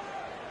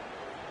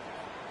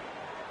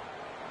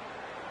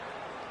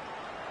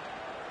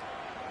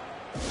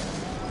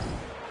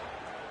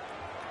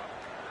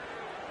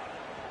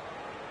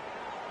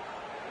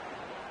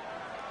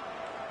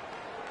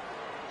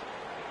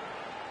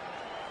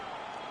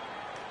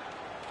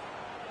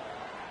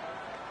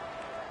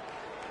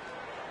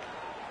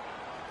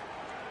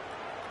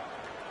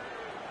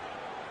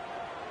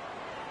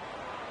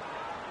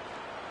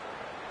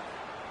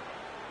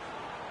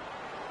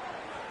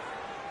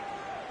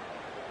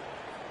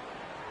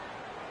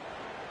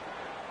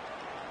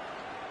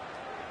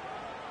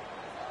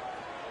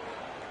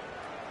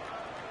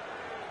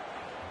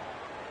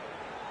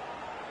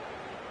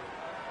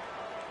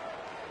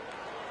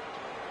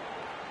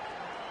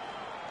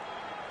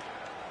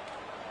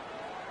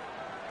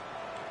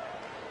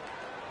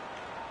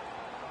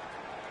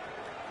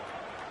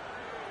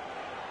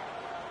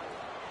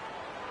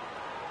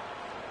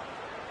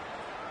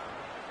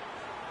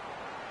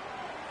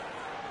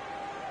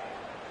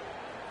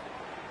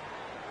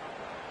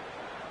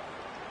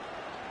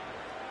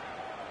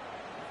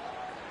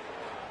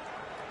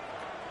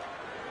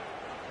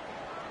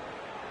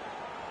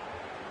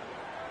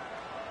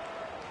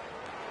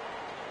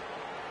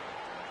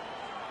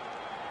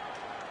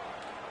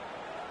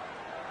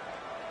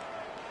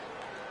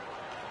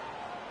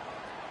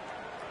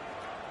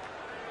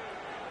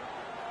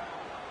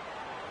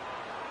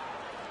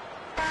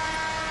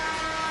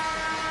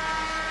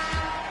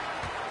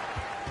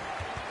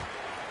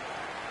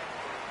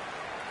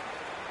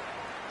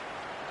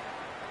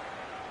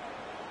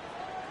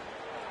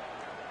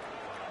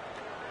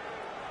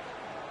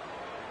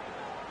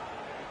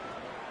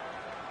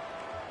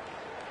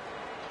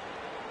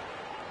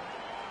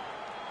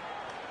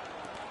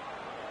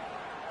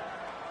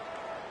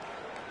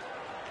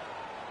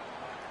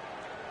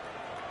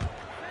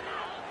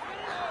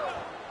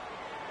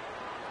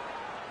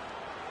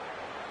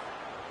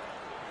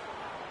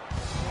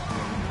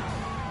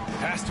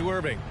 Pass to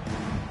Irving.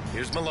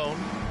 Here's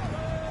Malone.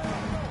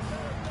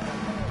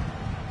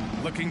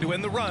 Looking to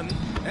end the run,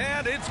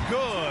 and it's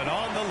good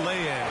on the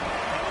lay-in.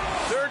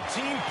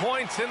 13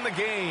 points in the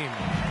game.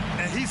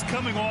 And he's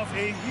coming off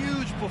a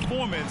huge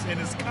performance, and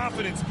his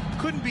confidence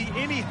couldn't be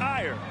any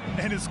higher.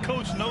 And his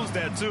coach knows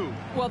that, too.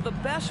 Well, the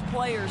best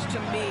players,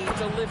 to me,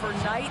 deliver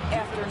night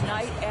after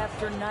night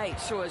after night.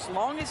 So as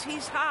long as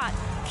he's hot,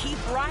 keep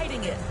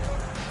riding it.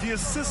 The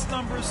assist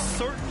numbers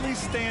certainly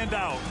stand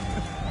out.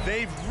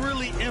 They've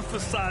really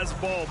emphasized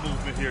ball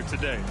movement here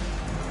today.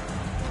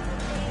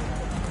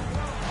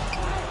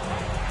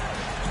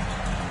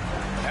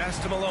 Pass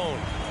to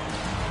Malone.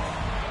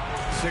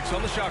 6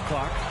 on the shot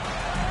clock.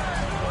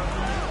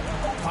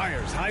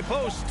 Fires high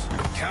post.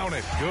 Count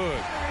it.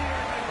 Good.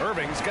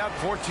 Irving's got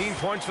 14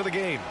 points for the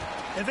game.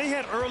 And they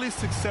had early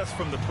success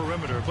from the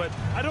perimeter, but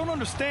I don't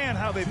understand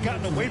how they've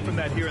gotten away from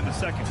that here in the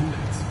second.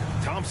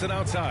 Thompson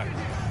outside.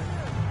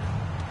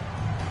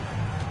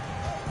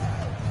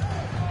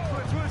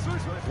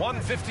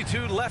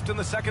 1:52 left in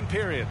the second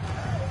period.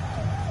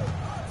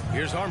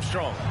 Here's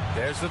Armstrong.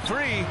 There's the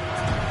three.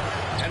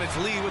 And it's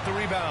Lee with the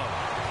rebound.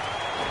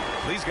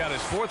 Lee's got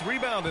his 4th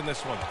rebound in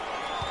this one.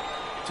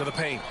 To the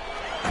paint.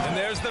 And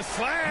there's the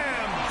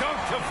slam dunk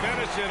to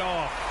finish it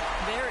off.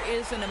 There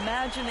is an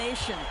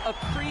imagination, a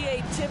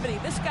creativity.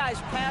 This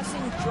guy's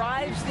passing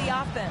drives the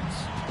offense.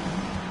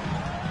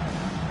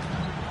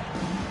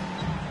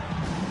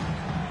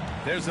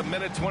 There's a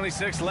minute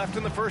 26 left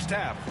in the first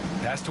half.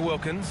 Pass to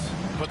Wilkins.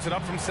 Puts it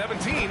up from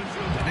 17.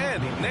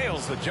 And he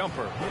nails the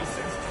jumper.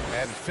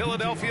 And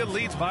Philadelphia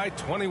leads by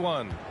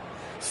 21.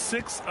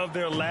 6 of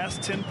their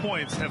last 10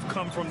 points have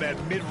come from that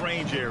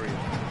mid-range area.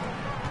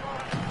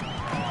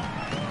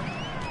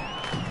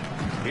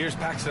 Here's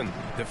Paxson,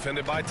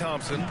 defended by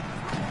Thompson.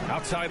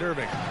 Outside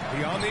Irving,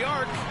 beyond the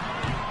arc.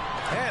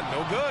 And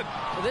no good.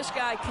 Well, this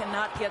guy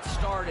cannot get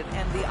started,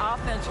 and the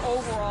offense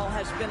overall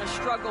has been a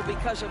struggle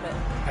because of it.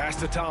 Pass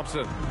to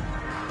Thompson.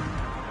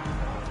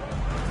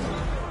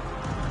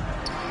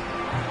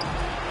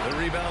 The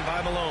rebound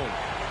by Malone.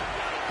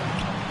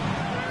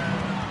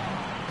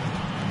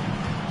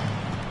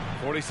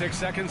 46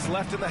 seconds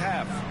left in the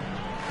half.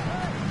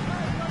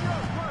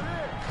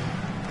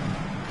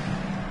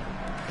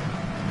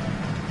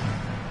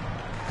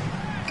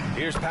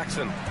 Here's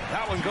Paxson.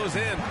 That one goes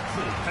in.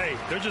 Hey,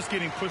 they're just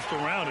getting pushed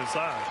around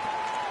inside.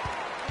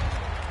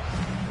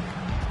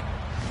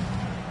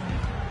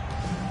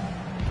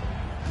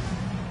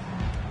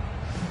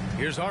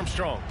 Here's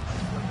Armstrong.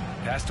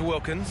 Pass to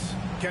Wilkins.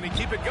 Can he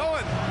keep it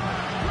going?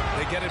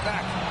 They get it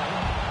back.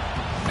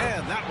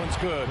 And that one's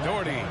good.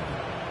 Doherty.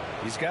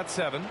 He's got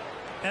 7.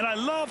 And I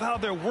love how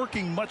they're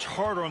working much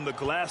harder on the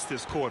glass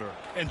this quarter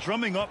and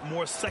drumming up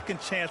more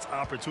second chance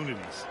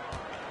opportunities.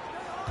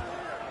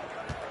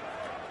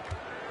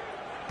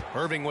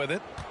 Irving with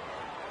it.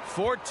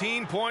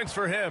 14 points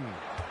for him.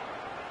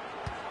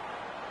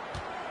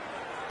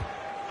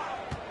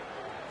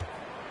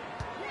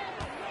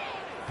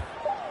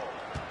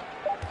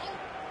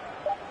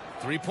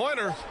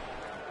 Three-pointer.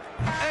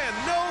 And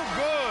no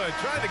good.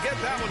 Trying to get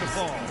that one to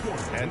fall.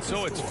 And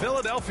so it's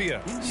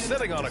Philadelphia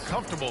sitting on a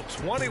comfortable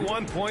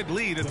 21-point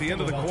lead at the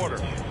end of the quarter.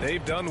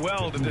 They've done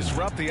well to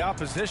disrupt the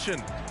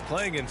opposition,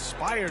 playing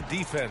inspired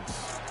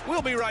defense.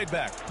 We'll be right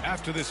back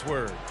after this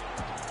word.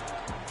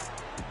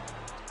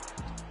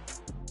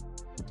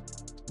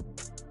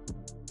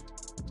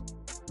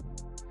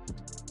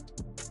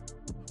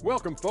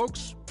 Welcome,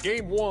 folks.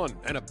 Game 1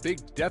 and a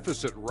big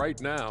deficit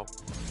right now.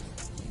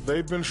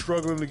 They've been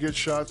struggling to get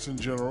shots in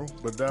general,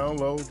 but down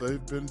low,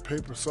 they've been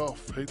paper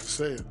soft. Hate to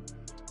say it.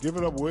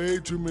 Giving up way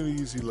too many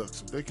easy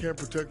looks. If they can't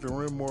protect the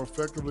rim more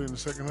effectively in the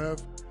second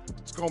half,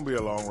 it's going to be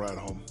a long ride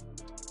home.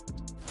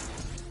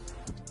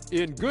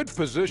 In good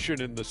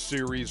position in the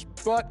series,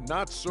 but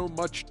not so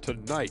much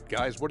tonight.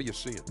 Guys, what are you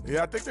seeing?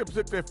 Yeah, I think they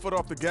took their foot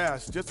off the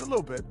gas just a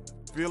little bit.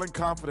 Feeling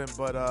confident,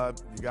 but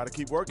you got to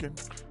keep working.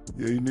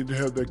 Yeah, you need to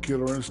have that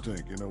killer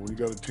instinct. You know, when you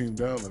got a team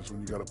down, that's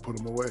when you got to put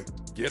them away.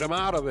 Get them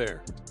out of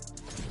there.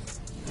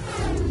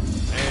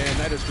 And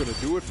that is going to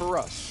do it for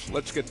us.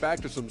 Let's get back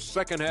to some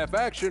second half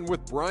action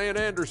with Brian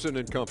Anderson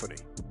and company.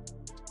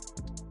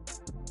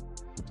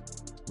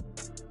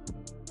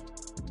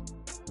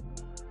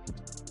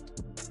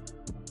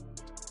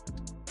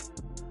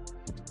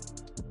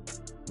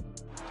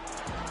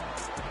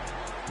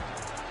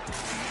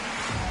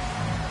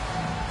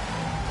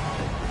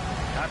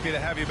 Happy to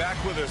have you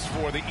back with us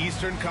for the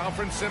Eastern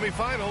Conference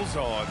Semifinals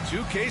on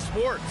 2K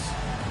Sports.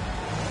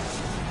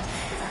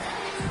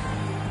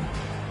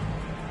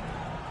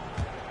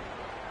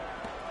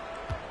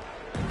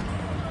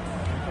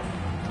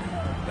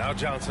 Now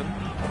Johnson.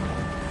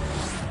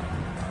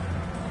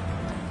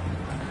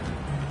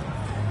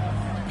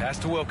 Pass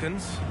to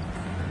Wilkins.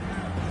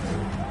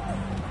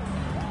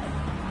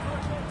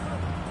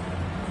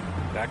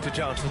 Back to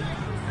Johnson.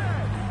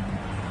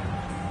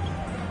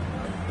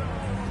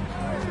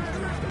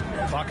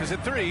 Clock is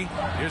at 3.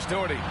 Here's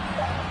Doherty. The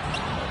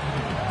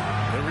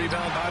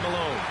rebound by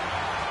Malone.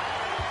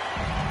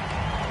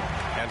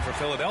 And for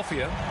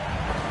Philadelphia,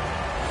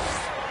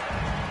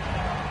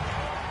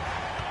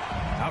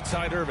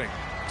 Outside Irving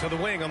to the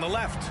wing on the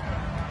left.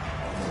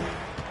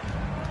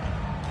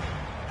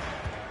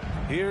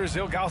 Here's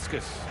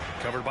Ilgauskas,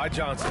 covered by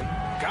Johnson.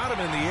 Got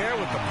him in the air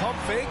with the pump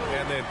fake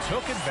and then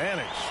took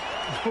advantage.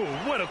 Oh,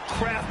 what a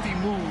crafty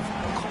move,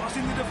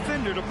 causing the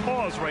defender to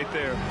pause right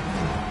there.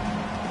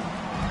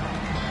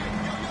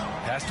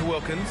 Pass to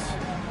Wilkins.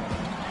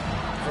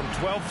 From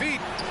 12 feet.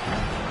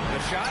 The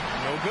shot,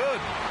 no good.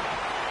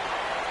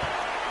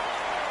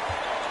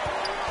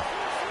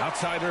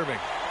 Outside Irving.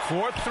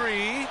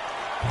 4-3.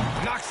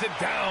 Knocks it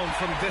down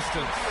from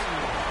distance.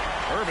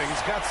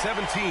 Irving's got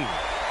 17.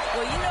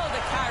 Well, you know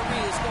that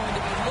Kyrie is going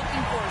to be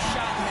looking for a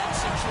shot in that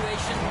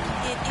situation.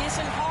 It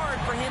isn't hard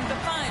for him to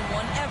find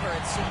one ever,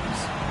 it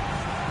seems.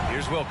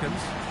 Here's Wilkins.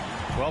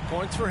 12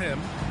 points for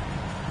him.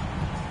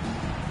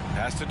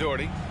 Pass to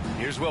Doherty.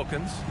 Here's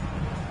Wilkins.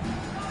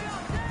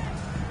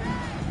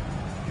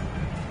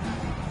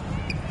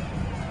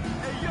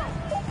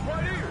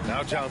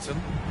 Now Johnson.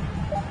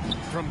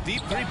 From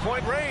deep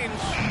three-point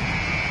range.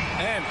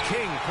 And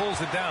King pulls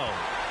it down.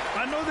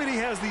 I know that he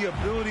has the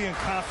ability and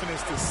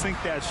confidence to sink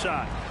that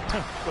shot.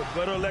 But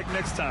better luck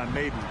next time,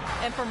 maybe.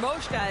 And for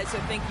most guys, I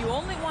think you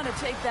only want to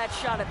take that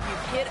shot if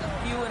you've hit a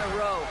few in a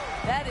row.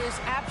 That is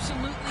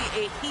absolutely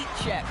a heat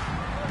check.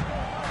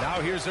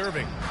 Now here's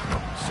Irving.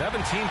 17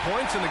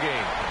 points in the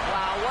game.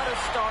 Wow, what a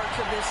start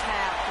to this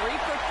half. 3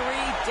 for 3,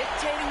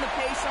 dictating the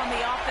pace on the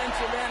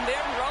offensive end.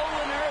 They're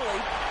rolling early.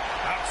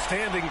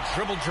 Outstanding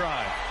dribble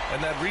drive. And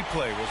that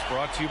replay was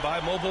brought to you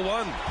by Mobile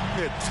One.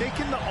 Yeah,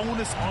 taking the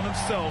onus on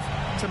himself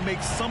to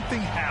make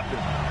something happen.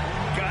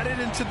 Got it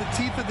into the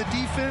teeth of the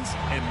defense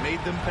and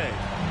made them pay.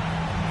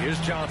 Here's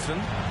Johnson.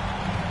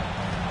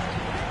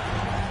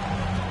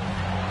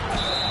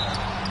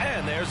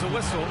 And there's a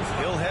whistle.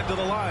 He'll head to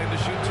the line to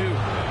shoot two.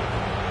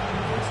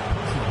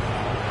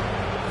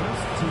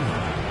 First team.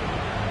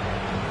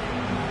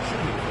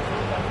 Shooting for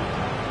Philadelphia,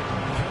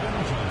 Kevin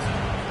Johnson.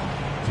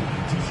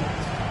 Taking 2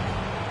 shots.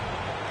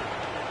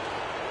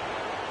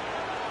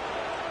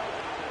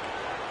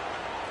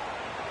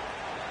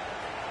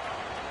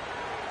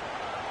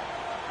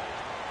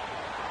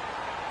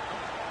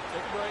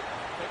 Take a break.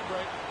 Take a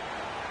break.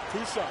 2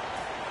 shots.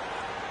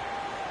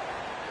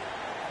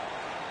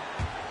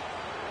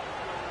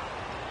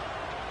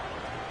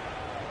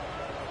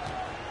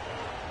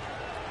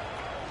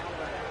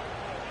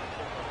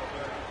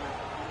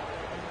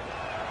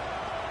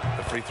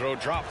 The free throw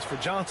drops for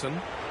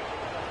Johnson.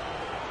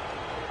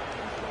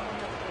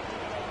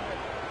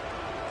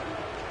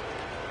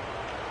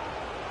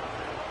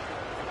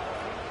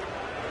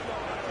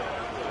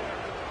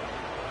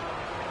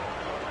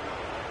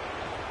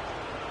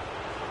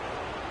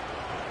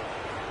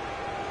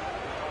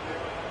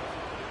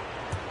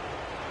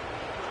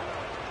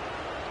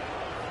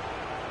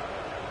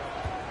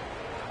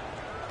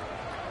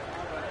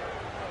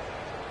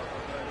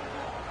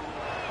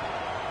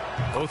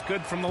 Both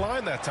good from the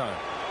line that time.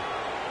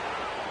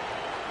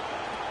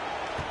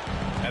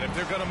 And if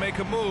they're going to make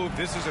a move,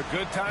 this is a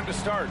good time to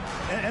start.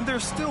 And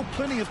there's still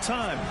plenty of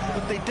time,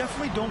 but they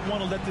definitely don't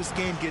want to let this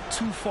game get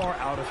too far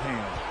out of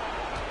hand.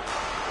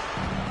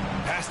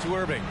 Pass to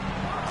Irving.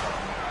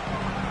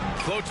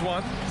 Floats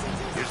one.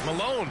 Here's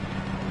Malone.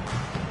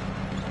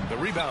 The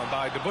rebound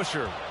by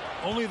DeBusschere.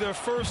 Only their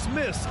first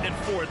miss in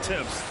 4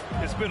 attempts.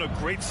 It's been a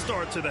great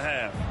start to the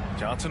half.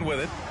 Johnson with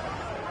it.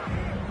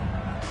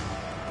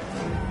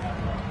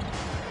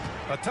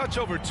 A touch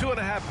over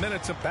 2.5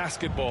 minutes of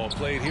basketball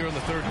played here in the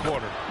third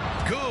quarter.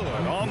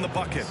 Good on the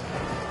bucket.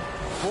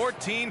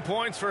 14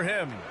 points for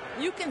him.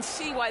 You can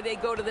see why they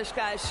go to this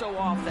guy so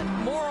often.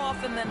 More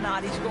often than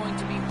not, he's going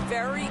to be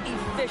very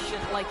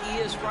efficient like he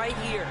is right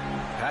here.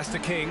 Pass to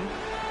King.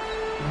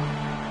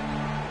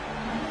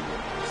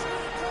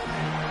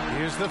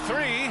 Here's the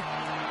three.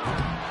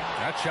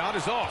 That shot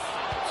is off.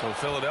 So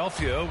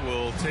Philadelphia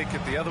will take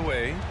it the other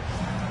way.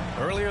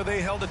 Earlier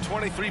they held a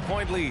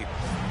 23-point lead.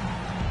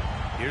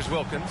 Here's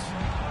Wilkins.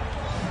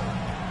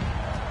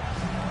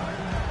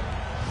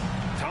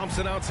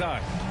 Thompson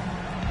outside.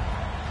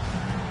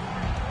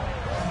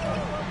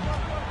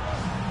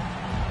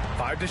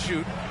 5 to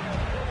shoot.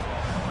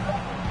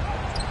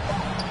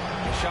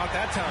 The shot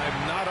that time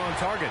not on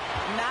target.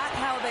 Not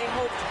how they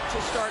hoped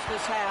to start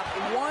this half.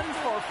 1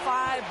 for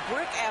 5,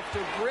 brick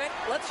after brick.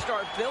 Let's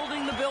start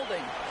building the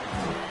building.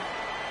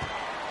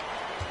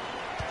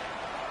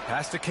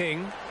 Pass to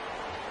King.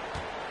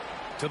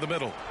 To the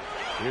middle.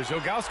 Here's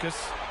Ilgauskas.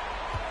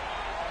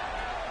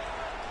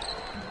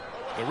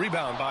 The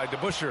rebound by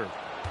DeBusschere.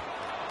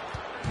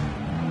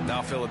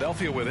 Now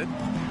Philadelphia with it.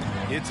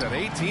 It's an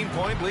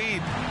 18-point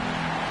lead.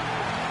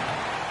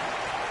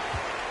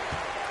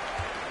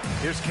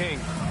 Here's King.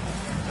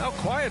 Now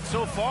quiet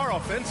so far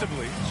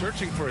offensively,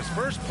 searching for his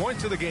first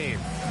points of the game.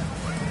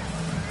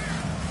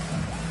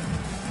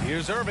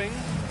 Here's Irving.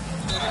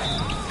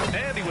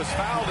 And he was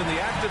fouled in the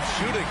act of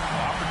shooting.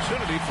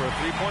 Opportunity for a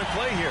 3-point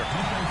play here.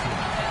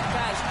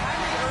 Guys,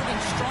 Kyrie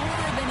Irving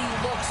stronger than he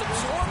looks,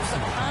 absorbs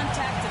the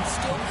contact and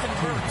still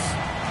converts.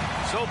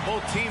 So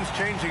both teams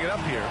changing it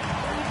up here.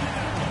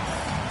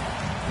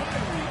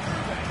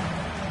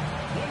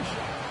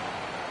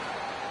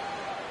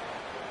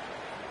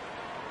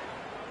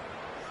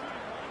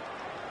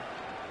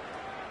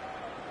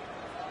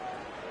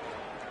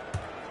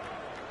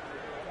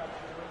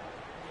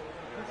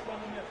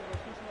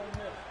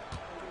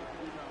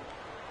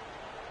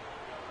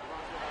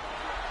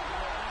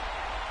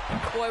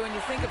 Boy, when you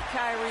think of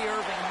Kyrie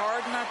Irving,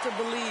 hard not to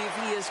believe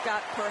he has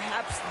got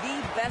perhaps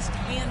the best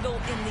handle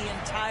in the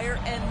entire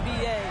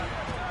NBA.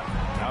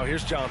 Now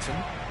here's Johnson.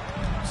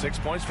 6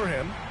 points for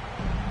him.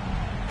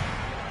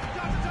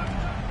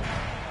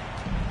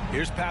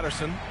 Here's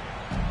Patterson.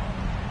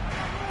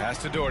 Pass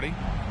to Doherty.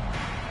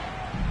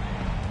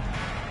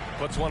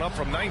 Puts one up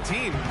from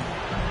 19.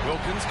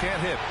 Wilkins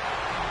can't hit.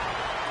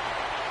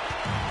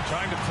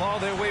 Trying to claw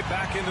their way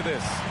back into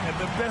this. And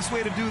the best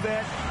way to do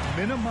that,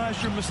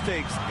 minimize your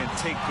mistakes and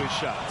take good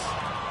shots.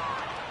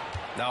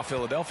 Now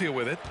Philadelphia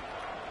with it.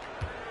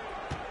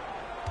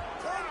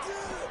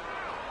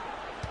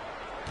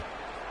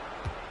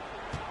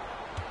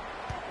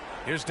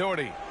 Here's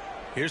Doherty.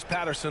 Here's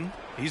Patterson.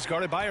 He's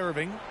guarded by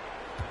Irving.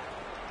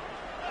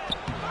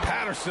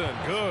 Patterson,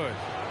 good.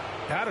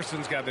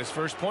 Patterson's got his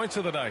first points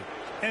of the night.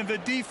 And the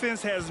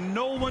defense has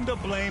no one to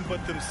blame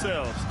but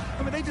themselves.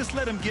 I mean, they just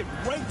let him get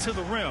right to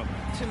the rim.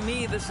 To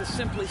me, this has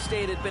simply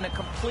stated been a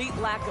complete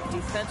lack of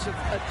defensive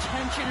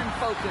attention and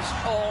focus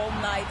all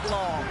night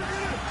long.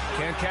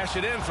 Can't cash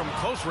it in from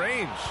close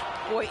range.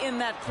 Boy, in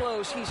that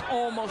close, he's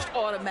almost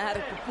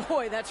automatic. But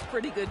boy, that's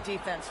pretty good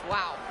defense.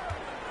 Wow.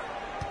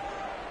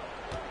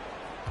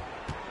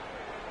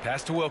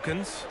 Pass to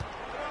Wilkins.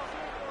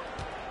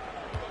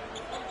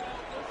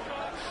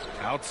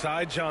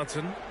 Outside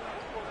Johnson.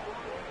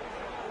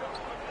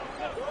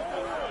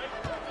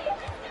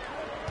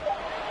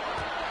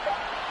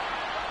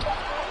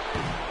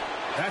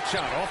 That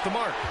shot off the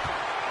mark.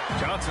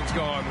 Johnson's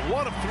gone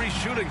 1 of 3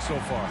 shooting so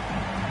far.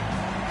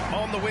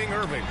 On the wing,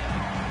 Irving.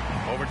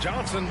 Over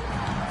Johnson.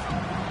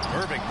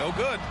 Irving, no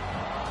good.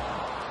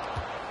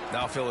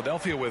 Now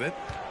Philadelphia with it.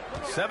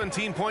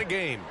 17-point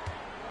game.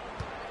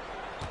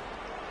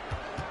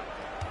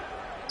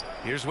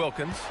 Here's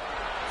Wilkins.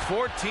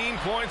 14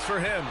 points for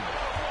him.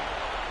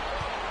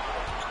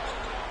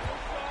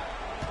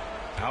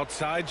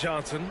 Outside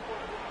Johnson.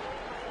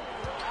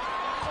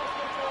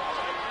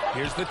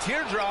 Here's the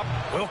teardrop.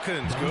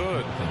 Wilkins,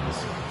 good.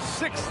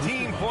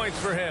 16 points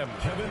for him.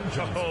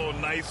 Oh,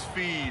 nice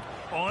feed.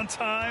 On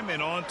time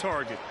and on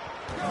target.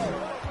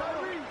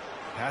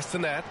 Pass to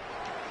net.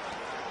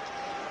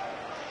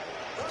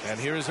 And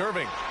here is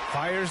Irving.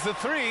 Fires the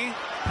 3.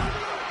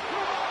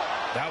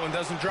 That one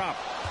doesn't drop.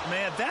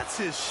 Man, that's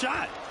his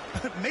shot.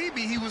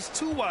 Maybe he was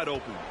too wide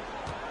open.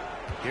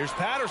 Here's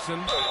Patterson.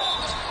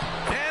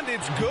 And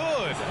it's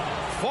good.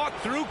 Fought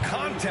through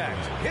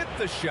contact. Hit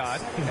the shot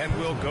and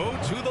will go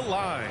to the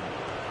line.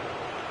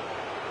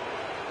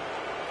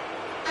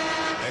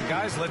 And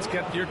guys, let's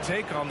get your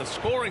take on the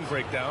scoring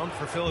breakdown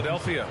for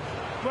Philadelphia.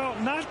 Well,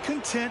 not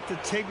content to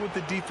take what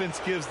the defense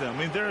gives them. I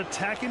mean, they're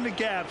attacking the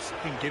gaps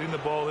and getting the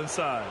ball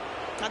inside.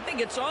 I think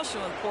it's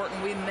also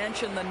important we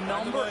mention the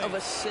number of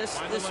assists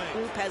this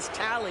group has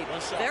tallied.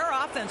 Their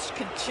offense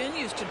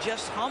continues to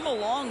just hum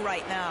along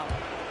right now.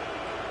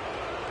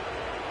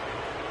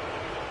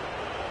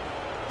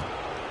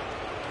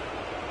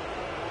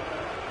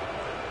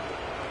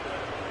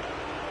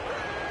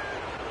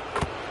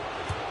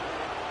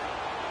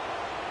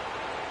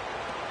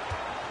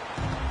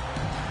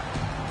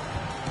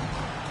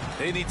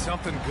 They need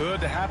something good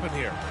to happen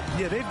here.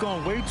 Yeah, they've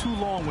gone way too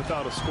long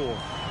without a score.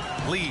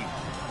 Lee.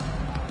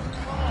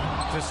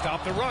 To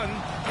stop the run,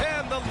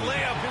 and the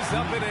layup is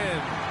up and in.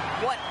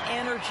 What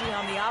energy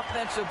on the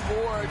offensive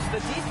boards. The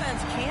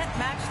defense can't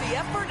match the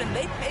effort, and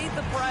they paid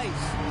the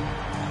price.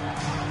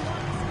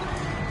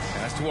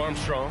 Pass to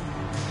Armstrong.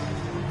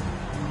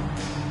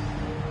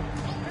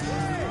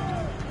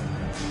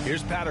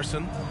 Here's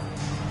Patterson.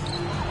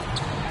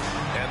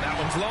 And that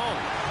one's long.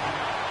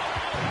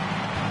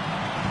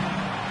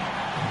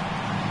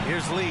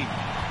 Here's Lee.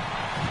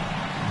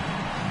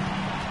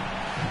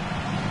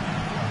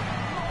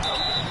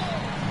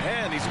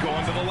 And he's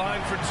going to the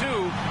line for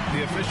 2.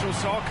 The official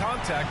saw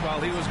contact while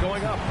he was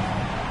going up.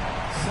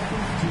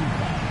 Second team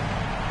foul.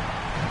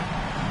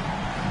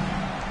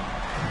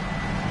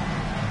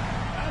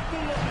 At the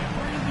line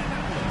for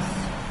Indianapolis,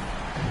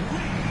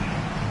 Lee.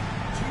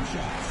 2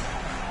 shots.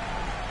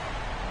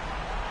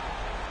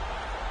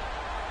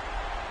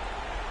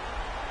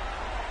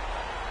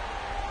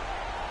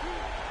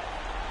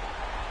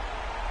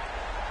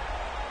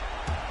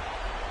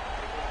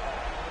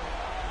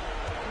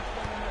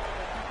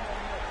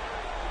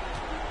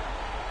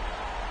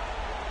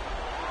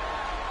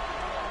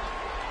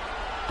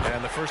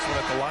 And the first one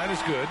at the line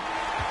is good.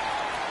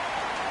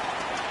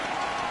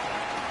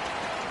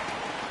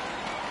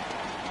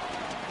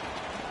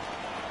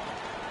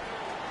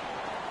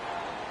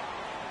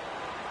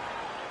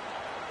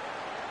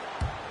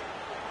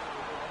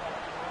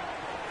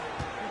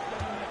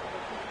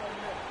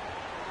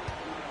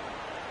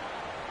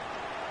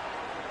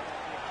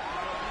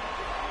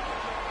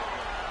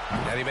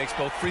 And he makes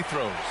both free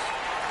throws.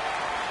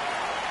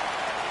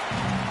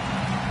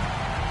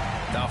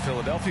 Now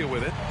Philadelphia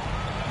with it.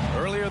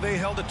 Earlier they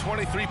held a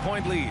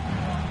 23-point lead.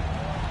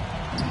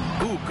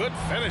 Ooh, good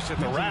finish at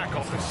the rack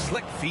off the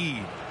slick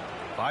feed.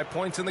 5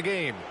 points in the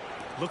game.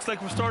 Looks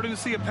like we're starting to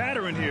see a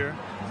pattern here.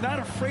 Not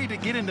afraid to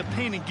get in the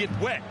paint and get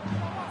wet.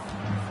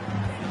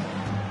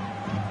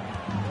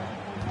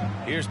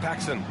 Here's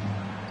Paxson.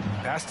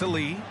 Pass to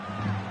Lee.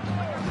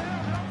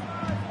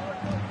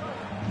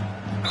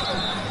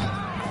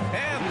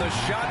 And the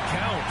shot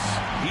counts.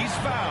 He's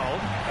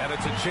fouled, and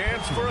it's a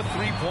chance for a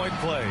three-point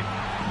play.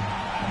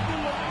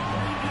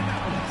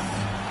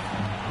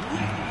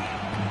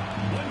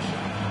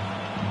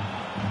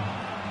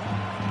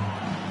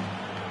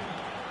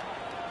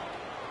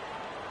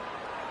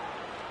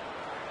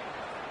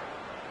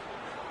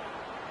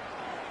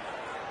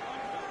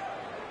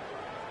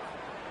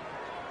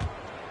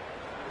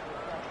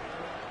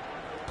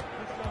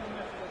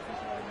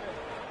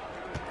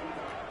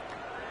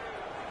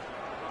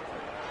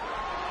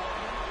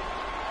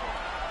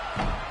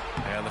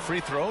 And the free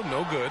throw,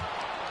 no good.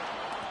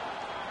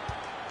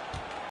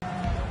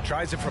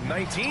 Tries it from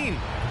 19,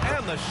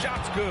 and the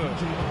shot's good.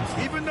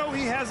 Even though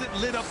he hasn't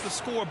lit up the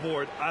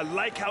scoreboard, I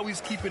like how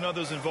he's keeping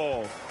others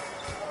involved.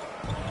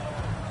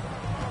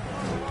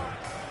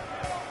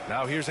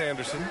 Now here's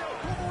Anderson.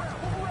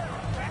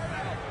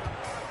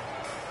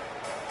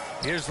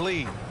 Here's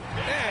Lee.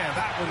 And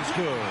that one's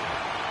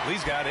good.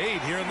 Lee's got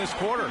 8 here in this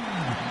quarter.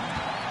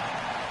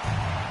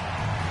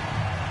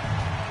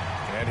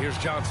 And here's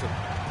Johnson.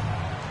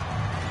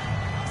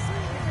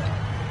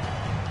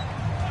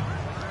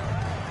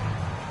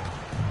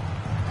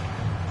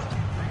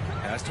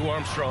 Pass to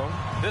Armstrong.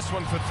 This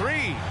one for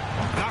 3.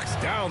 Knocks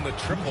down the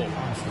triple.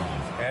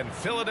 And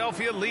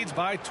Philadelphia leads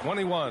by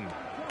 21.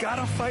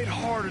 Gotta fight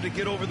harder to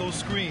get over those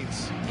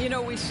screens. You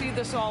know, we see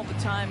this all the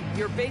time.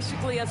 You're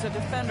basically, as a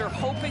defender,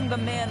 hoping the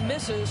man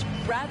misses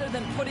rather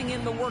than putting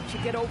in the work to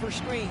get over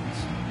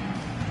screens.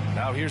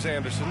 Now here's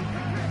Anderson.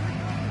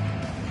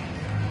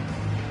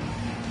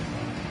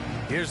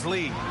 Here's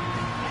Lee.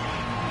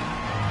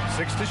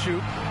 6 to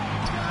shoot.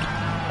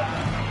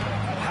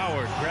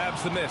 Howard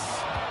grabs the miss.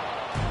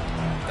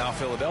 Now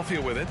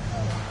Philadelphia with it.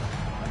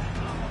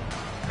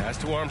 Pass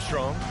to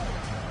Armstrong.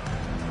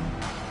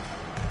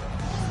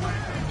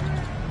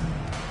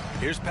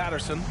 Here's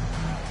Patterson.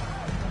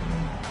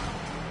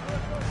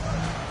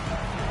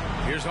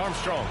 Here's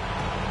Armstrong.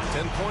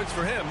 10 points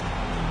for him.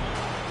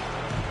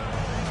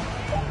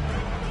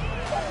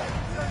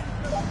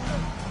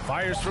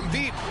 Fires from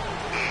deep.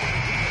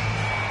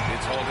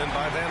 It's hauled in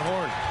by Van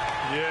Horn.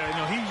 Yeah, you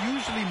know, he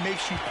usually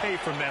makes you pay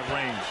from that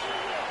range.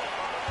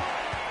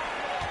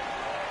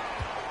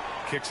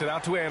 Kicks it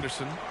out to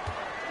Anderson.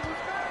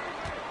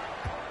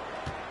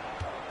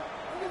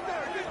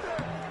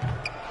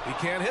 He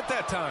can't hit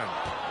that time.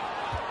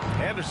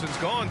 Anderson's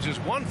gone just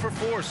 1 for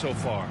 4 so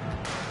far.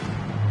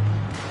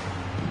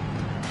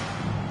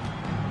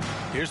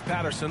 Here's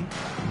Patterson.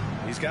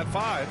 He's got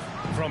 5.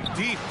 From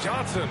deep,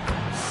 Johnson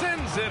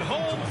sends it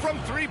home from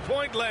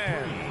three-point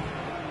land.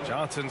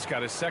 Johnson's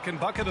got his 2nd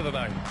bucket of the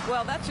night.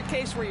 Well, that's a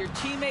case where your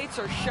teammates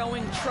are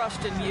showing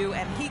trust in you,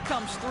 and he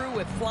comes through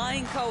with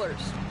flying colors.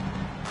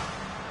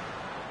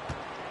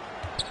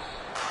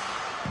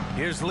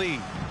 Here's Lee.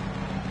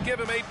 Give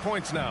him 8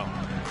 points now.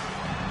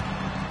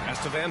 Pass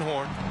to Van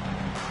Horn.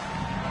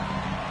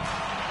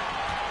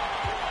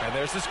 And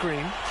there's the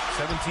screen.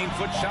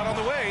 17-foot shot on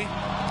the way.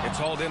 It's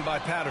hauled in by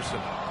Patterson.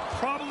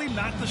 Probably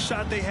not the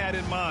shot they had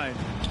in mind,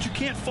 but you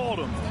can't fault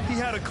him. He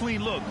had a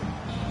clean look.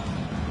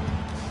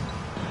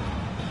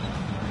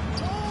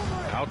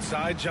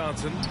 Outside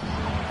Johnson.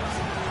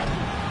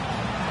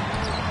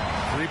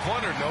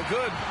 Three-pointer, no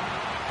good.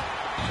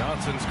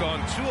 Johnson's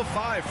gone 2 of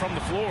 5 from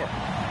the floor.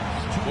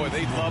 Boy,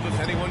 they'd love if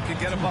anyone could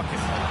get a bucket.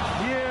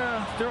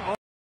 Yeah, they're all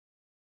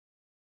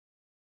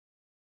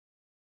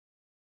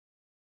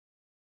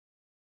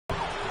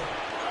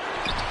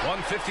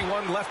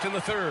 1:51 left in the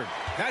 3rd.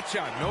 That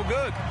shot, no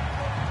good.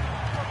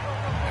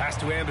 Pass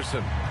to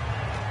Anderson.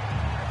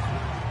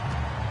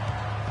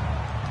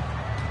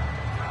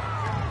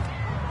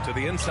 To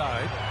the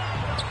inside.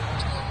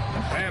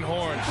 Van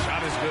Horn,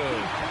 shot is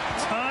good.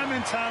 time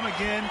and time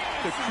again,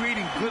 they're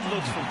creating good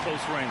looks from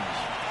close range.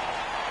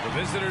 The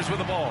visitors with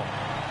the ball.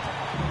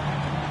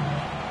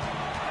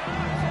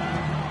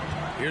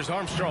 Here's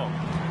Armstrong.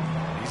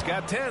 He's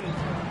got 10.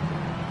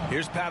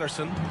 Here's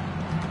Patterson.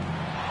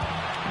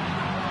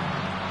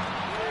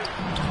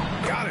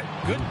 Got it.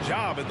 Good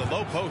job in the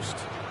low post.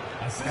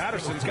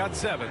 Patterson's got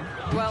 7.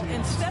 Well,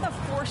 instead of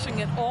forcing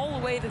it all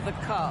the way to the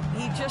cup,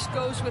 he just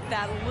goes with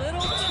that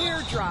little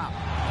teardrop.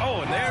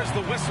 Oh, and there's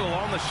the whistle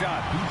on the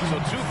shot. So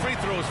 2 free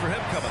throws for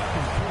him coming up.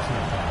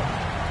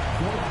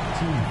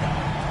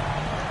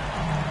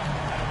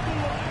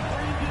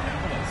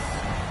 Indianapolis,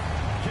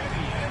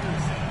 Kenny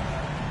Anderson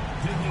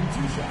taking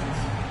 2 shots.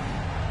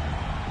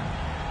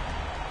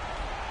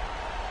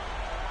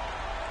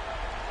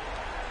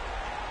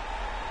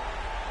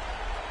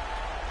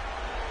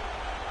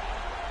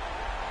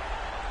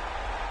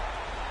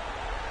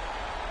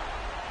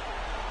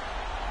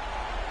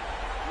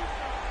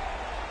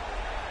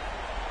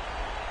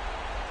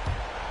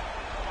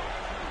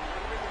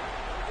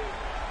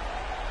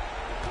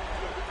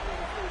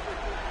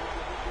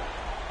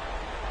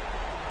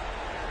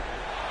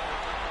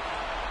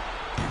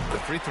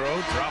 Free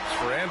throw drops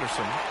for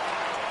Anderson.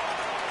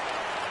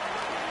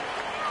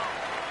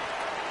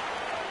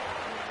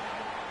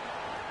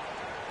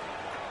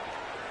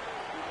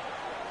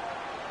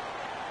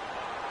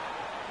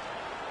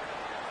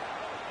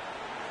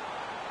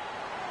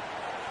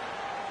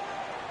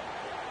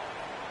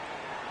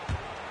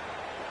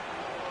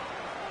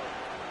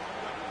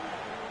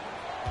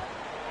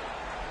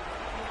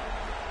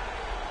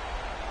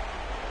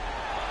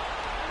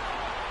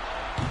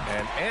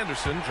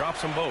 Anderson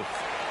drops them both.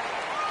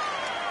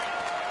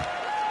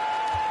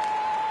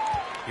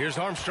 Here's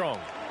Armstrong.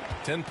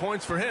 10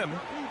 points for him.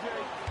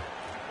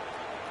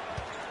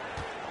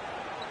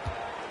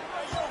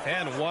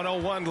 And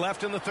 1:01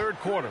 left in the third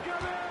quarter.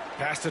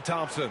 Pass to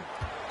Thompson.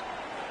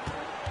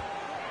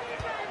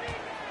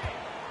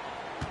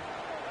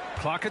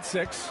 Clock at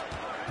 6.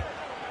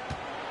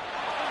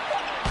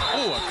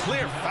 Oh, a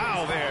clear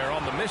foul there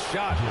on the missed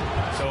shot.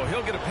 So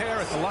he'll get a pair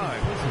at the line.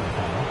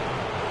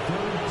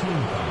 Third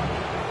team foul.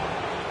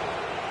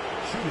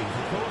 Shooting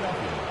for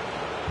Philadelphia,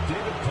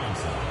 David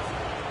Thompson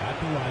at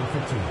the line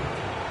for 2.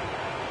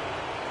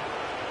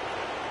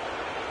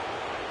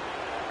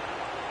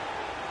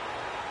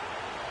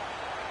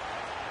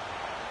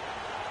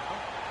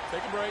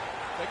 Take a break.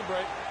 Take a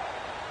break.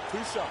 2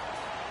 shots.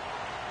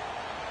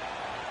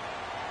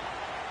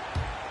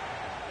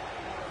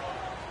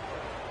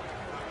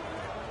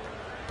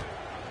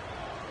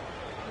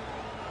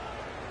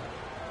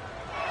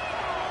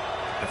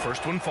 The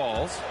first one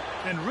falls.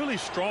 And really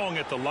strong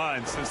at the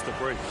line since the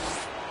break.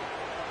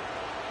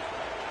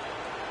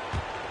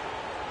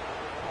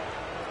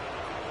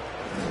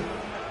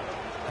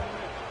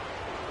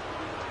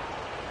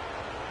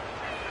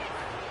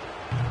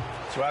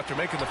 So after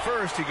making the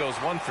first, he goes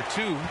 1 for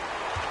 2.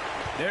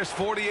 There's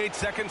 48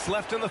 seconds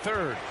left in the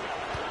third.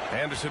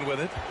 Anderson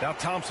with it. Now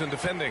Thompson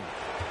defending.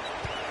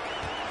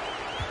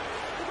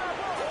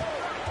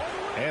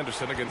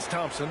 Anderson against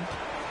Thompson.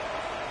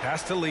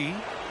 Pass to Lee.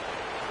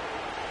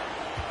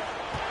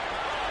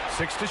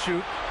 6 to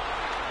shoot.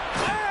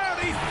 And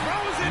he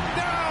throws it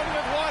down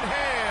with one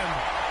hand.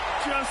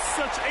 Just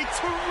such a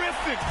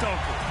terrific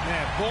dunker.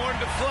 Man, born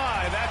to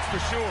fly, that's for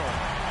sure.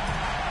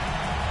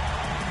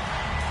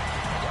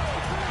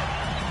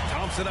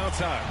 Thompson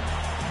outside.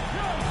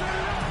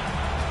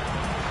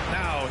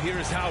 Now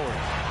here's Howard.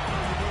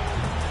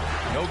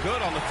 No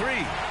good on the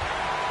 3.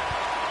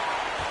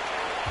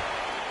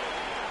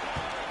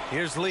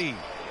 Here's Lee.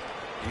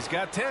 He's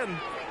got 10.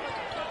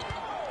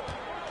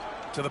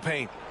 To the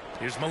paint.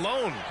 Here's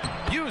Malone.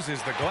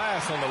 Uses the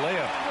glass on the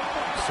layup.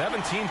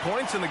 17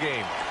 points in the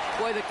game.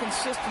 Boy, the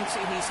consistency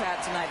he's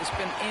had tonight has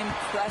been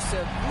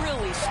impressive.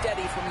 Really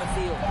steady from the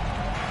field.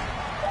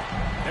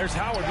 There's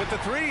Howard with the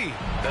 3.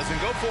 Doesn't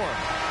go for him.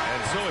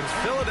 And so it's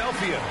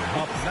Philadelphia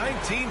up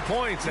 19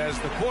 points as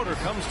the quarter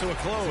comes to a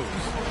close.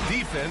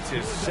 Defense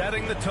is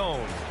setting the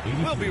tone.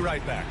 We'll be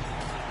right back.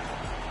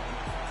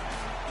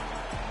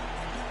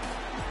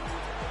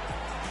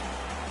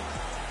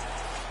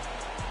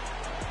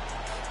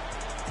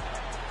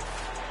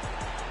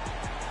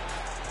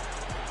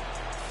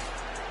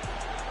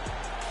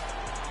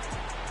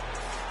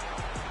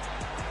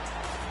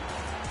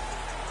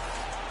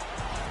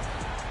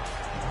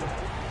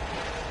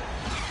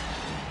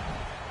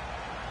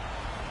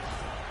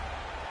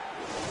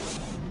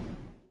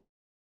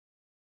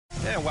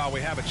 And while we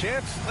have a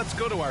chance, let's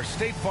go to our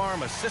State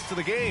Farm assist of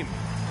the game.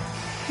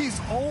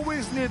 He's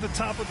always near the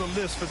top of the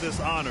list for this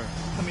honor.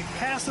 I mean,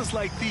 passes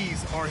like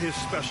these are his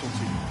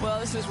specialty. Well,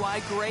 this is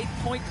why great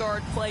point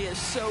guard play is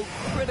so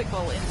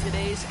critical in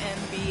today's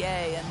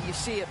NBA, and you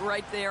see it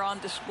right there on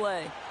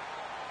display.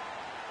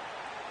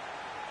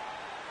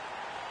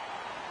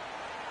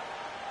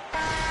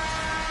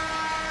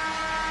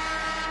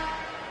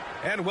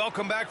 And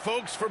welcome back,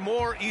 folks, for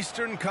more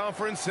Eastern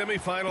Conference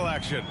semifinal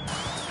action.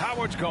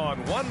 Howard's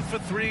gone 1 for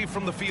 3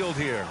 from the field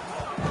here.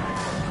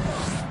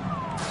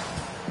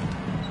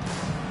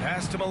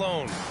 Pass to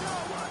Malone.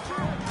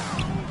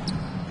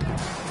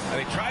 And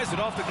he tries it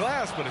off the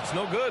glass, but it's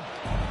no good.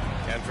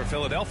 And for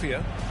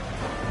Philadelphia.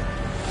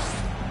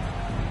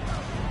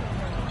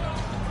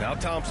 Now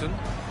Thompson.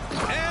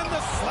 And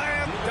the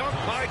slam dunk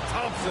by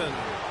Thompson.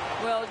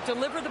 Well,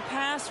 deliver the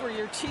pass where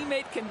your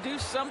teammate can do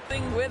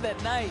something with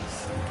it.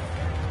 Nice.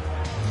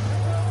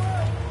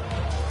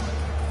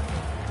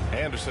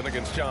 Anderson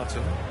against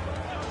Johnson.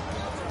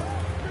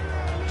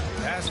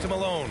 Pass to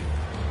Malone.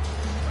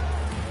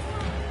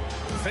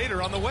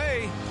 Fader on the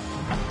way.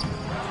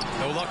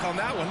 No luck on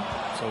that one.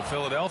 So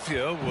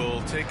Philadelphia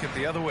will take it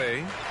the other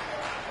way.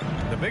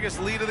 The biggest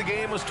lead of the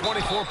game was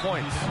 24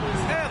 points.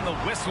 And the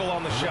whistle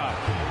on the shot.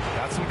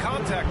 Got some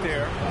contact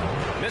there.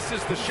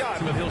 Misses the shot,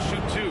 but he'll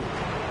shoot 2.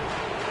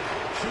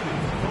 Shooting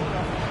for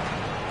Philadelphia,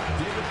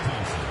 David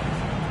Thompson.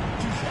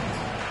 2 shots.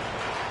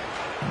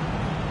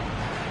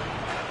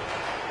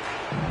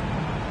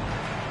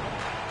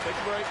 Take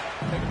a break.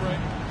 Take a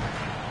break.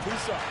 2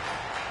 shots.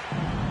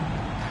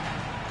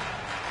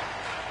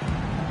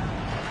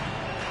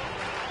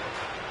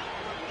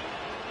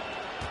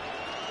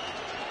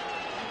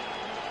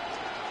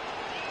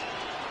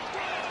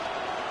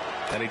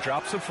 And he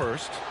drops the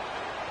first.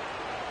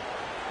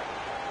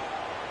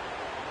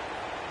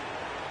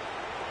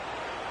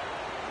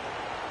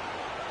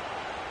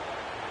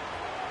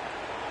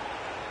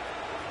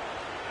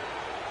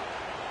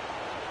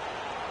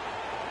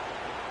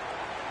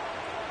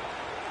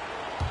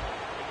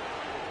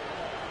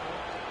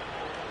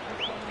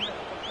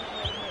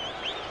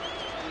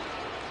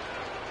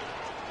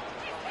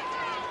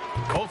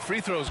 Both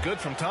free throws good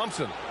from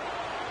Thompson.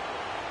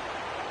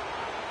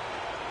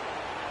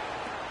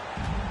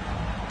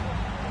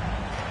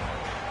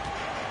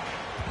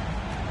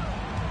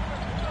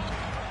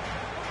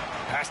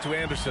 Pass to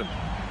Anderson.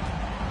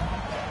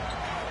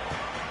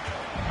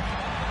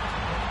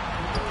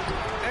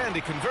 And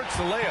he converts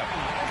the layup.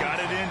 Got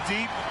it in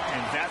deep,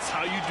 and that's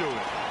how you do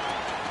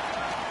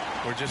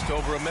it. We're just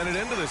over a minute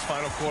into this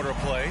final quarter of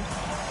play.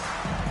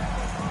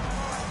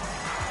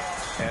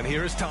 And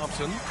here is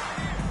Thompson.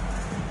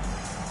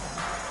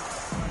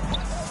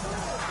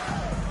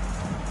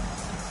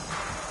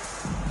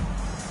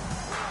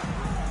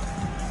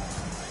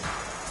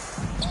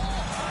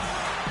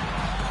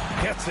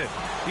 Gets it.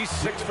 He's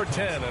 6 for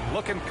 10 and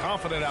looking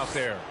confident out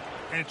there.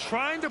 And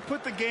trying to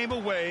put the game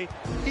away,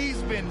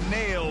 he's been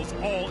nailed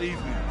all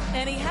evening.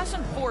 And he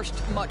hasn't forced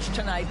much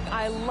tonight.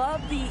 I love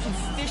the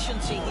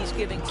efficiency he's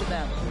giving to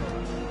them.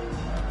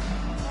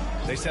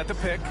 They set the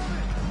pick.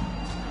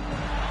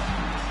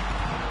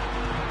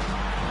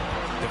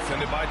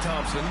 Defended by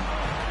Thompson.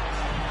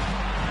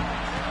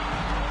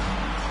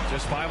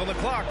 Just 5 on the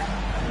clock.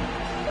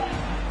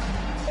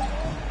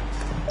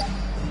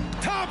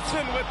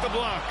 Thompson with the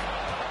block.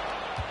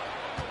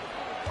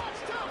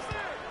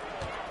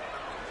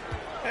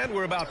 And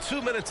we're about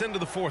 2 minutes into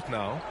the fourth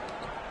now.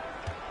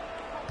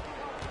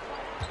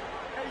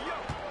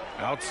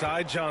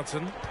 Outside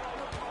Johnson.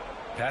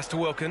 Pass to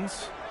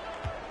Wilkins.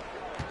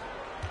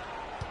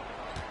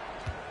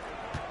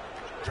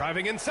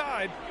 Driving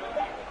inside.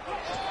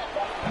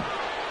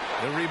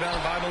 The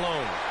rebound by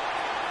Malone.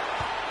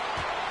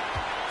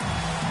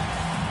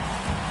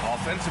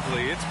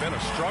 Offensively, it's been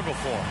a struggle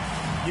for them.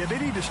 Yeah, they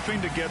need to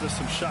string together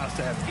some shots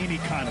to have any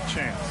kind of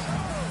chance.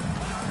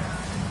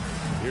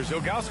 Here's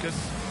Ilgauskas.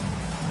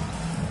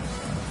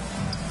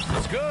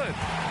 It's good.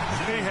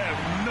 They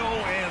have no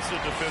answer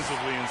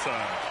defensively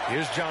inside.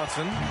 Here's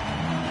Johnson.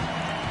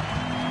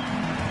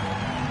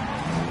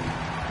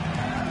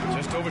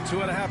 Just over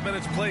 2.5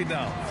 minutes played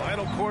now.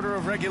 Final quarter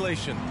of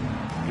regulation.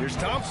 Here's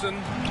Thompson.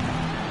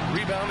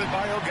 Rebounded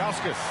by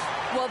Ilgauskas.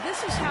 Well,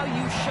 this is how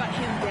you shut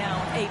him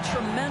down. A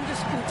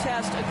tremendous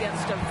contest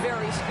against a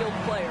very skilled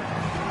player.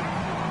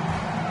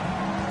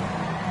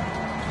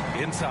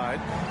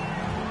 Inside.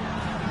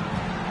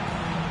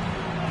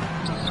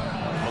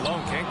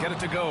 Malone can't get it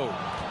to go.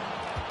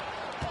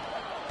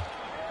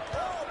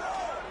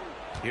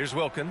 Here's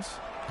Wilkins.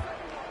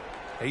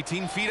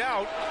 18 feet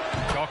out.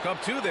 Chalk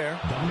up 2 there.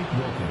 Dominique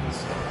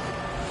Wilkins.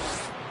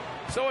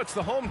 So it's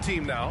the home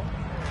team now.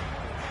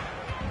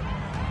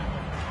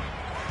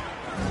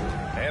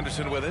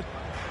 Anderson with it.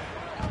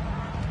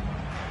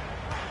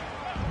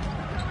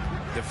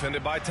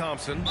 Defended by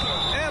Thompson.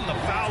 And the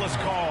foul is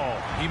called.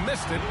 He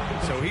missed it,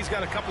 so he's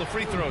got a couple of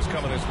free throws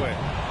coming his way.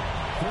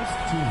 First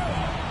team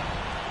foul.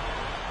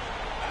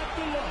 At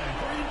the line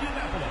for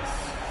Indianapolis,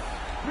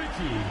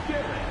 Ricky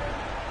Garrett.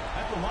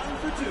 At the line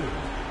for 2.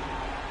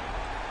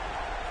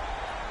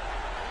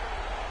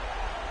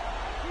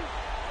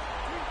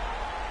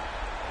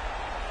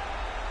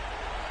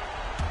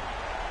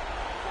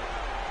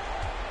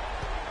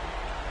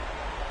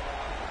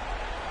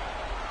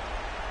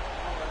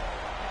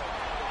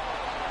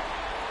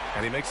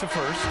 And he makes the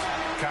first.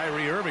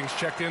 Kyrie Irving's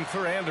checked in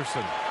for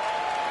Anderson.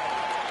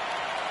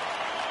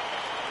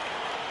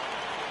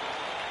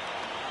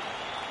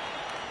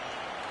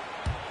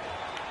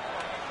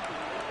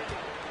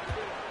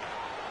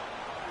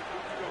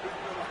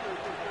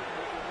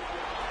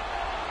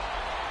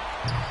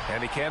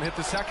 And he can't hit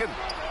the second.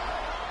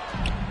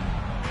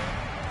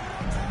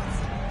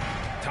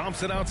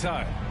 Thompson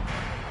outside.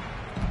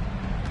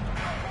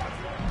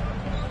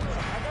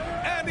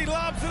 And he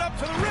lobs it up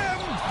to the rim.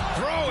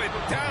 Throw it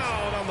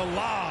down on the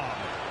lob.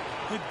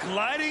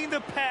 Gliding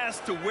the pass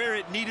to where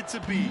it needed to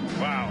be.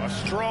 Wow, a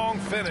strong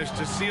finish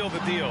to seal the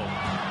deal.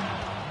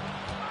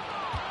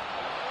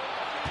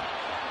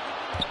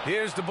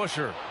 Here's the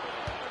Busher.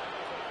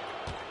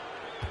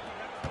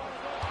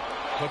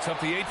 Puts up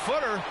the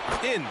 8-footer.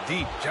 In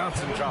deep.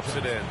 Johnson drops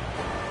it in.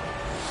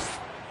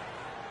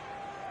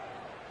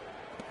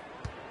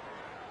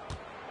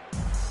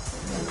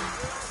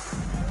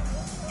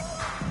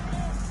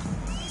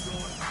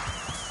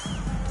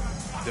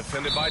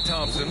 Defended by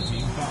Thompson.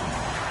 Team foul.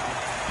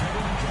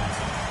 Kevin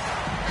Johnson.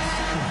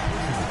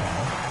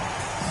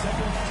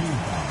 Second team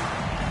foul.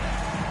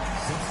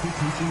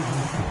 Substitution on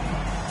the court.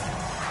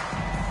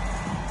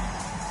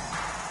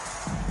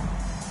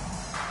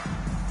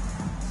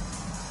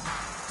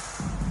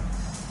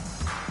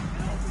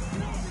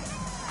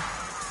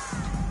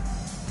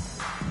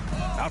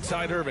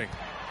 Outside Irving.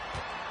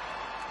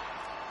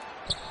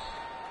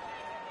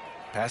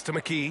 Pass to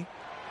McKee.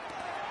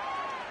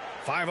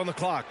 5 on the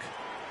clock.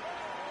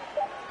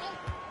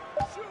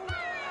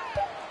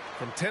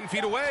 From 10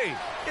 feet away,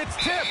 it's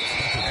tipped,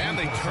 and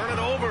they turn it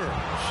over.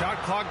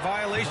 Shot clock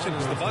violation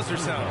as the buzzer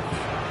sounds.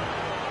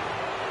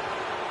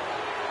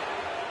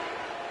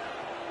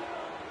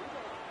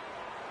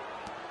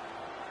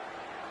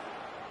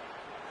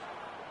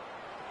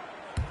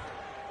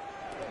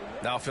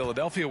 Now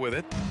Philadelphia with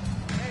it.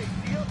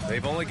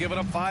 They've only given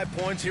up 5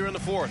 points here in the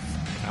fourth.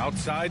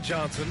 Outside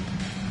Johnson.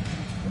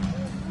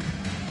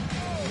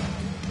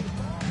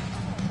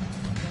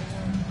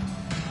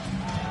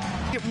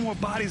 get more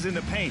bodies in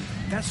the paint.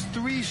 That's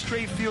 3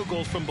 straight field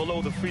goals from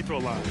below the free throw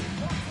line.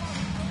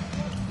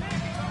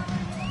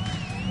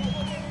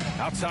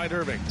 Outside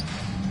Irving.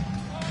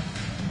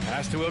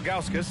 Pass to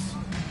Ilgauskas.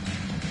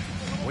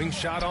 Wing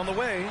shot on the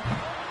way.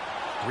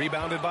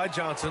 Rebounded by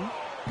Johnson.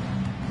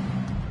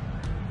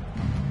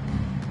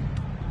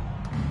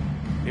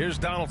 Here's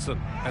Donaldson.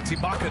 That's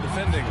Ibaka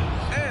defending.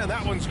 And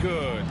that one's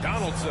good.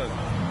 Donaldson.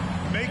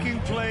 Making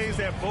plays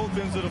at both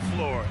ends of the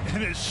floor,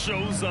 and it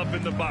shows up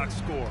in the box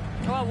score.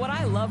 Well, what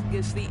I love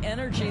is the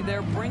energy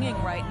they're bringing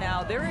right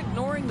now. They're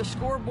ignoring the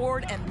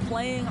scoreboard and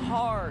playing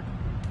hard.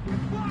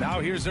 Now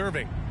here's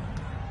Irving.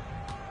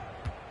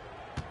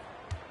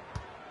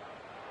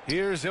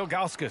 Here's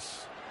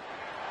Ilgauskas.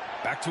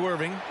 Back to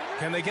Irving.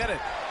 Can they get it?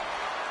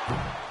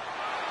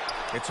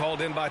 It's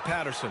hauled in by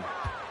Patterson.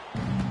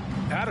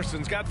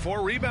 Patterson's got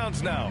 4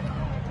 rebounds now.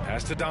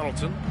 Pass to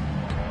Donaldson.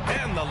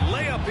 And the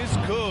layup is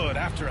good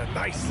after a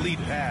nice lead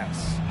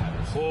pass.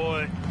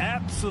 Boy,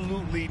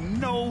 absolutely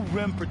no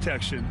rim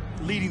protection,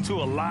 leading to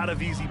a lot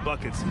of easy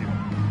buckets here.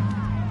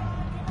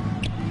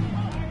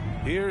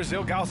 Here's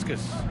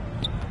Ilgauskas.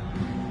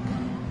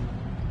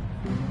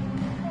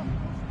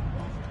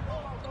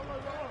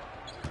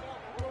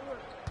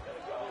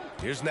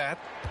 Here's Nat.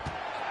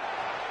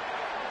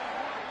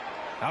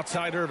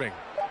 Outside Irving.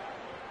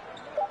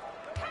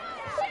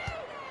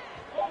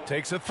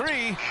 Takes a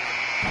 3.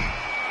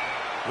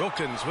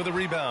 Wilkins with a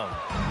rebound.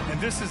 And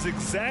this is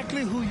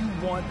exactly who you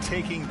want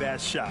taking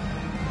that shot.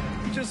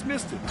 He just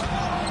missed it.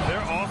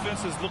 Their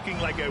offense is looking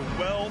like a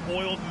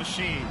well-oiled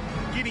machine,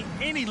 getting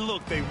any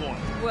look they want.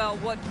 Well,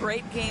 what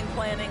great game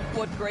planning,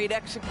 what great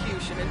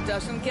execution. It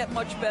doesn't get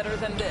much better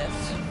than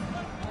this.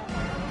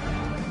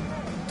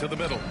 To the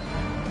middle.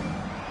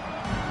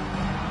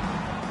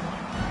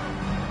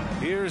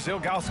 Here's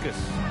Ilgauskas.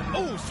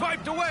 Oh,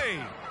 swiped away.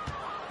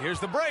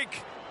 Here's the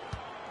break.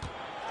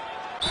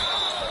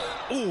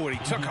 Ooh, and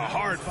he took a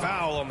hard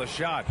foul on the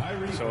shot.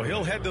 So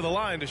he'll head to the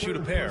line to shoot a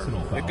pair.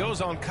 It goes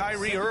on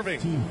Kyrie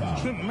Irving.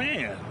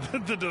 Man,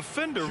 the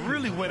defender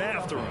really went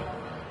after him.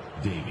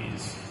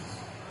 Davies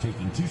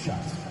taking 2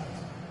 shots.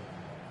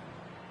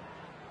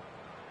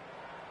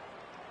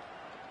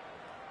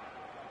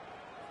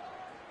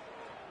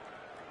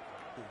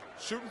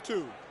 Shooting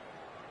 2.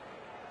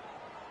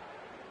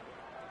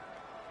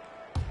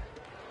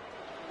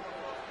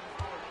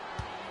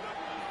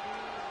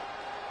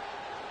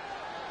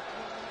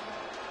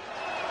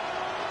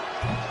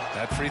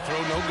 That free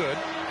throw no good.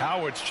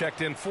 Howard's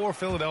checked in for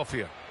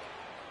Philadelphia.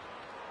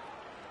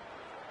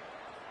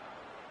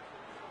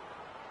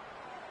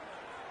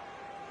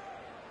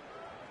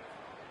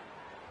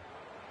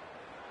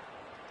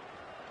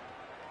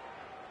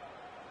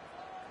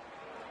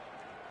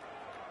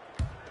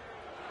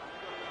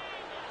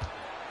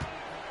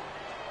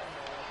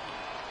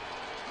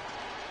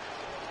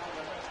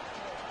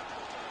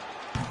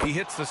 He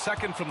hits the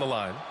second from the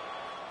line.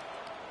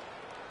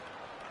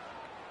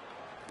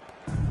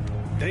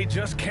 They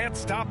just can't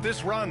stop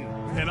this run.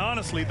 And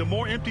honestly, the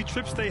more empty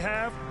trips they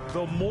have,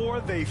 the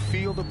more they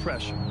feel the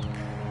pressure.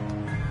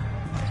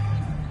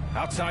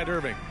 Outside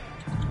Irving.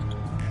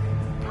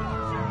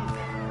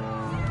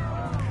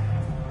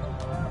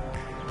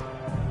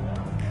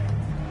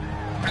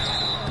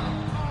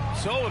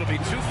 So it'll be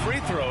 2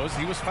 free throws.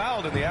 He was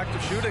fouled in the act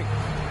of shooting.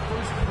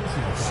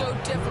 So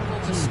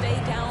difficult to stay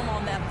down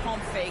on that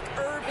pump fake.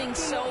 Irving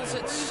sells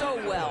it so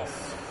well.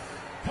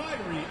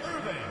 Kyrie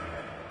Irving,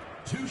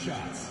 2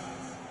 shots.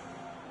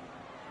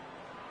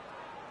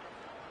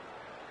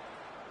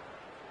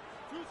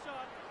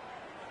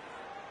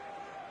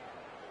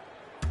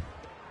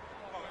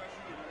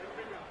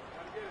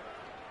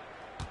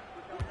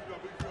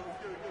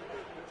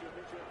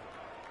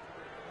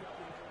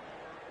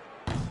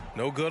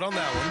 No good on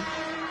that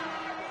one.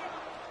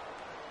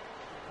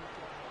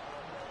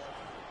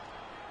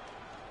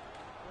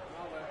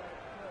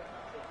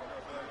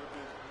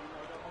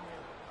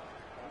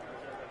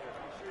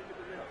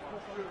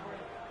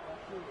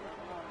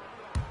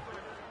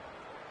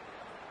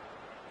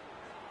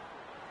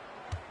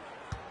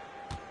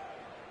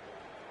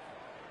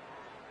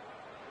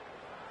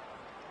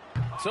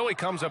 So he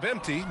comes up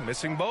empty,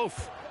 missing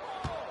both.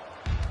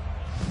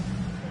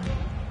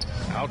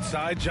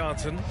 Outside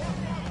Johnson.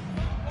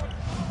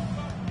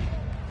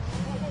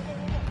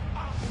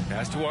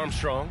 Pass to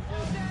Armstrong.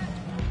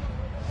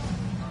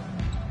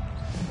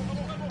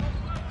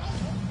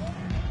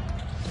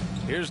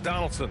 Here's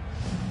Donaldson.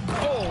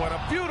 Oh, and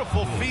a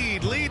beautiful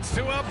feed leads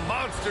to a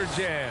monster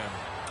jam.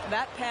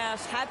 That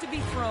pass had to be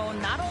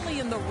thrown not only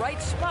in the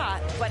right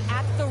spot, but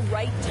at the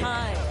right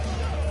time.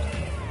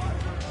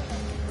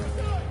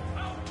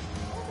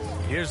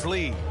 Here's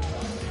Lee.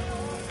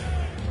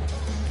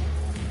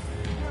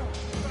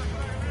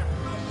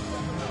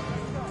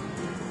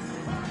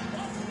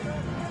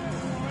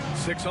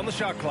 Six on the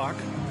shot clock.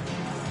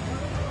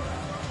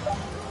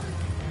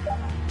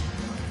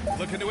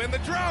 Looking to end the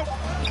drought.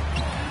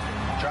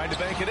 Tried to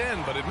bank it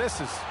in, but it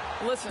misses.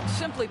 Listen,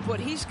 simply put,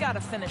 he's got to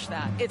finish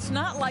that. It's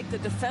not like the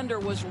defender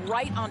was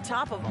right on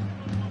top of him.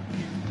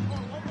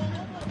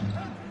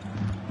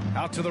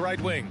 Out to the right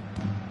wing.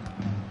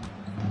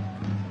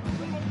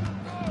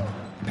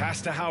 Pass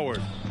to Howard.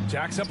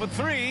 Jacks up a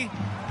three.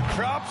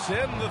 Drops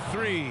in the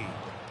three.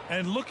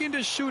 And looking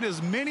to shoot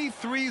as many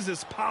threes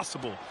as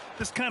possible.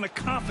 This kind of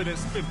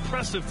confidence,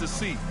 impressive to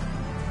see.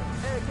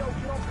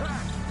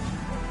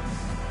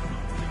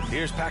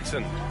 Here's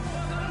Paxson.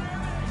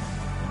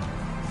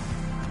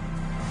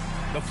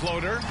 The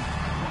floater.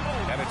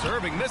 And it's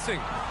Irving missing.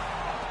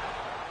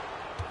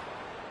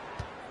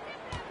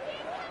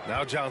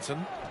 Now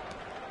Johnson.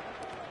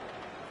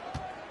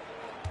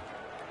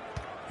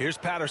 Here's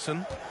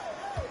Patterson.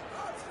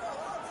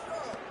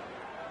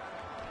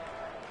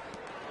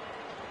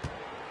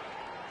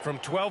 From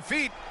 12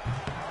 feet.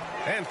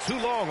 And too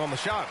long on the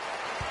shot.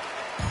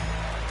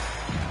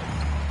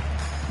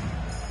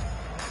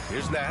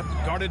 Here's Nat,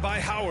 guarded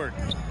by Howard.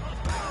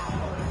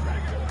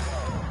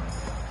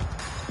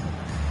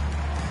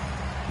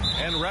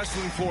 And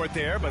wrestling for it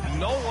there, but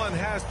no one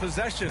has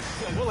possession.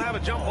 We'll have a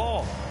jump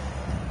ball.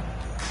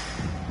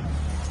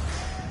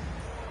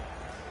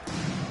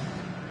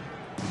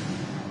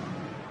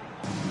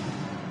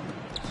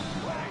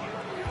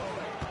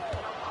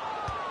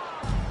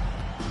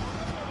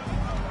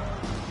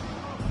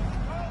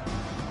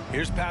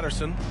 Here's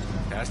Patterson.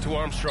 Pass to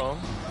Armstrong.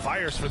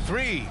 Fires for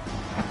three.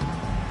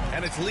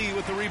 And it's Lee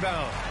with the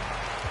rebound.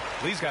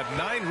 Lee's got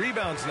 9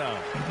 rebounds now.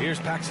 Here's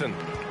Paxson.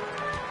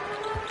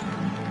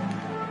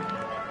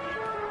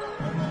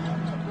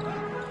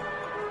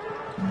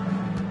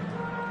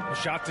 A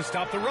shot to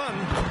stop the run.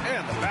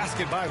 And the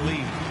basket by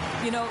Lee.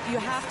 You know, you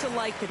have to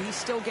like that he's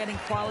still getting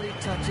quality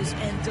touches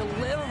and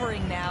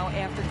delivering now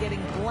after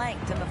getting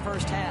blanked in the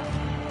first half.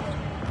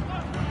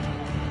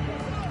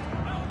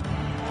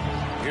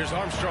 Here's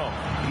Armstrong.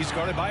 He's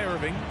guarded by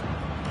Irving.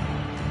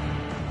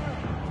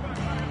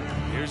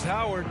 Here's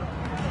Howard.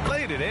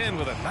 Played it in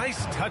with a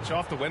nice touch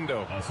off the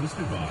window.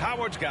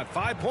 Howard's got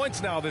 5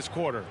 points now this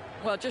quarter.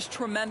 Well, just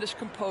tremendous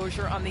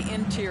composure on the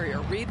interior.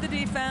 Read the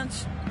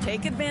defense,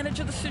 take advantage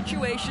of the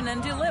situation,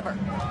 and deliver.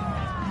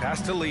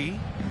 Pass to Lee.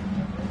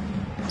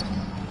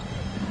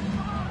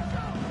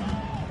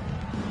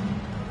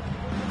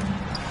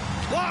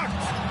 Blocked!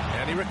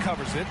 And he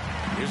recovers it.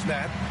 Here's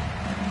Nat.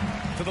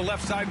 To the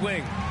left side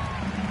wing.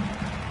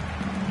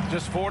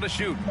 Just 4 to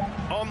shoot.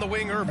 On the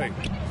wing, Irving.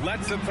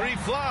 Lets the three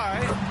fly.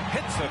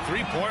 Hits a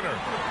three-pointer.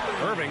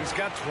 Irving's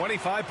got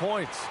 25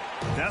 points.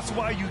 That's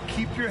why you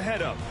keep your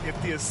head up.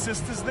 If the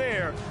assist is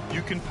there,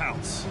 you can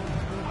pounce.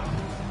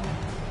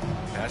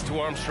 Pass to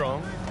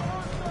Armstrong.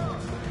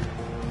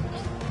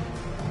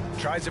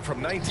 Tries it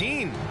from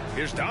 19.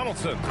 Here's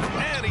Donaldson.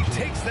 And he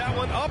takes that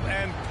one up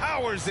and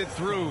powers it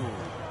through.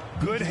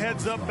 Good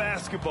heads-up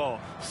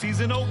basketball. Sees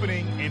an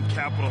opening and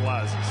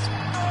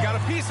capitalizes. Got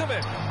a piece of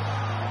it.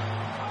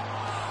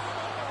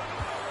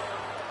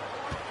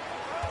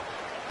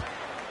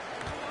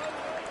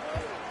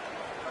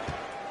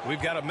 We've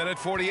got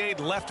 1:48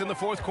 left in the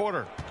fourth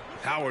quarter.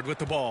 Howard with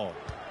the ball.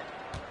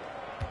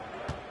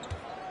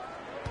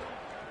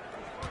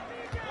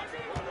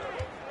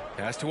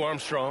 Pass to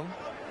Armstrong.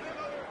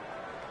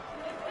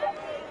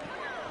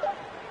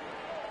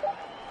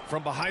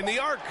 From behind the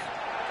arc.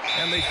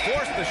 And they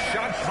force the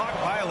shot clock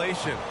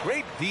violation.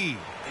 Great D.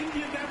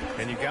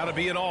 And you got to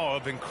be in awe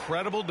of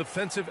incredible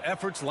defensive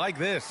efforts like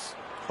this.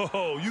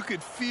 Oh, you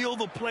could feel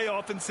the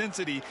playoff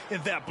intensity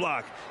in that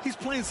block. He's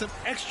playing some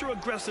extra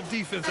aggressive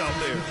defense out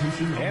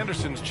there.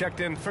 Anderson's checked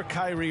in for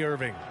Kyrie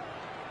Irving.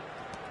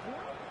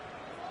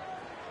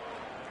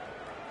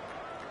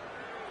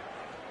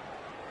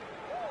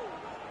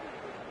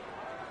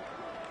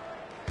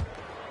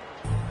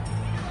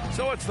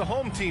 So it's the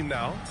home team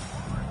now.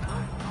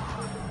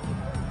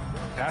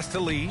 Pass to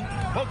Lee.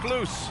 Hook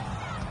loose.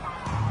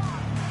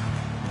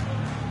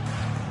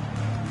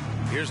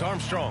 Here's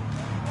Armstrong.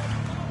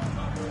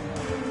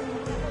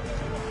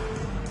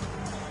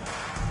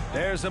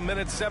 There's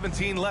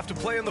 1:17 left to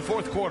play in the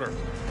fourth quarter.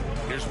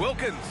 Here's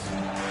Wilkins.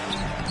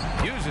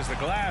 Uses the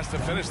glass to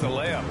finish the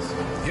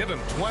layups. Give him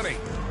 20.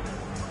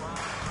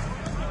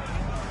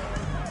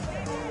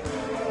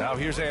 Now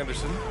here's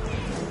Anderson.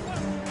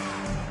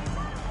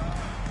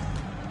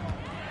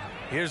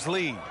 Here's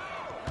Lee.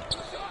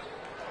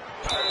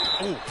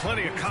 Oh,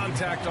 plenty of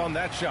contact on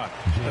that shot.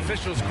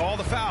 Officials call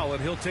the foul,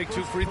 and he'll take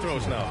 2 free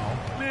throws now.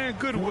 Man,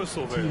 good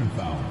whistle there.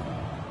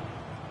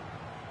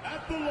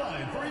 At the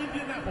line for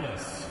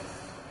Indianapolis,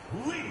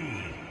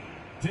 Lee,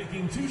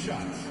 taking 2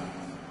 shots.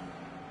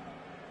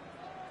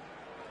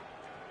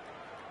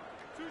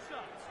 2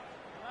 shots.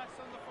 Last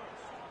on the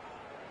first.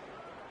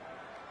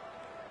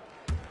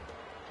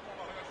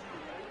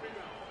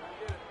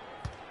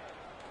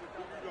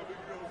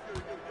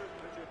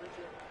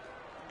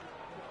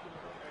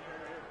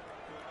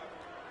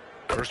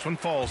 First one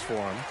falls for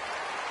him.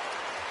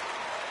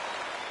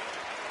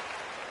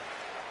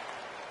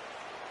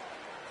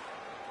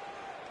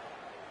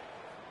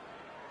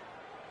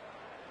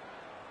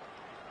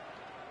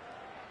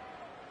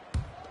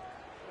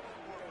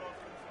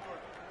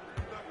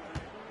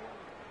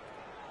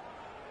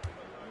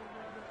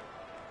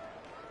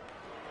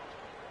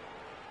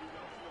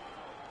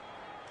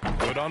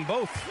 Good on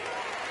both.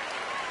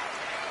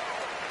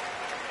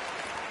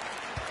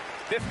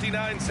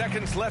 59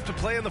 seconds left to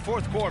play in the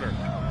fourth quarter.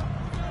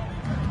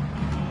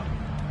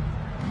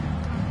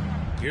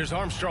 Here's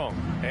Armstrong.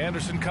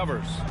 Anderson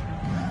covers.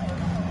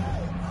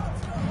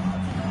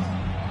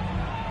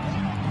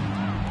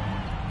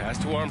 Pass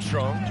to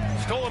Armstrong.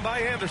 Stolen by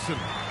Anderson.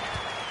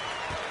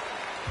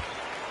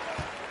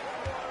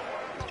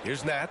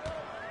 Here's Nat.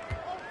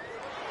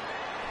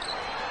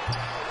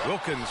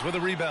 Wilkins with a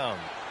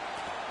rebound.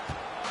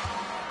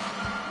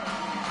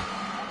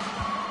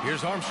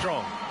 Here's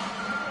Armstrong.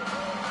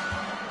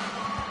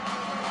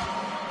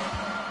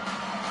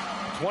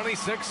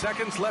 26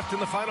 seconds left in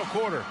the final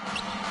quarter.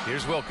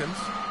 Here's Wilkins.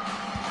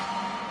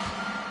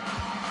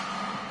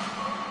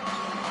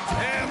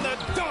 And the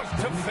dunk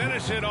to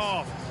finish it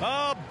off.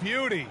 A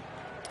beauty.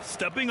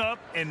 Stepping up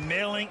and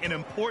nailing an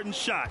important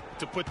shot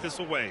to put this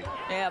away.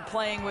 Yeah,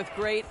 playing with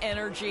great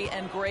energy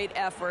and great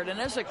effort. And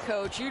as a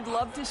coach, you'd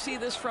love to see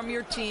this from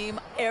your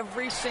team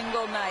every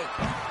single night.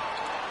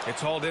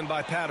 It's hauled in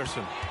by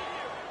Patterson.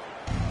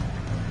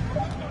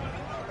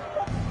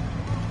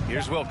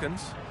 Here's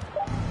Wilkins.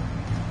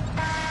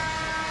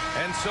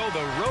 And so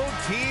the road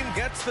team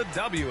gets the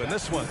W in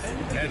this one.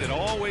 And it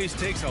always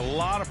takes a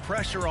lot of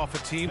pressure off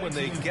a team when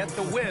they get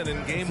the win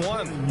in game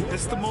one.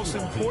 It's the most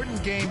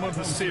important game of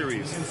the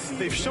series.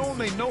 They've shown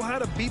they know how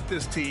to beat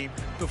this team.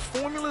 The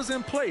formula's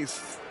in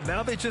place.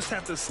 Now they just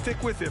have to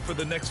stick with it for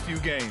the next few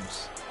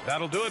games.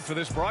 That'll do it for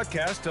this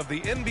broadcast of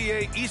the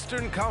NBA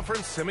Eastern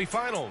Conference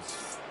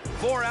Semifinals.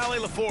 For Allie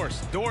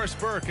LaForce, Doris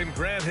Burke, and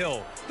Grant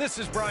Hill, this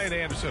is Brian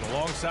Anderson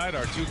alongside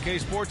our 2K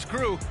Sports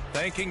crew,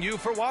 thanking you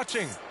for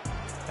watching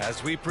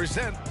as we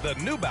present the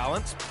New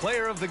Balance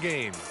Player of the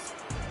Game.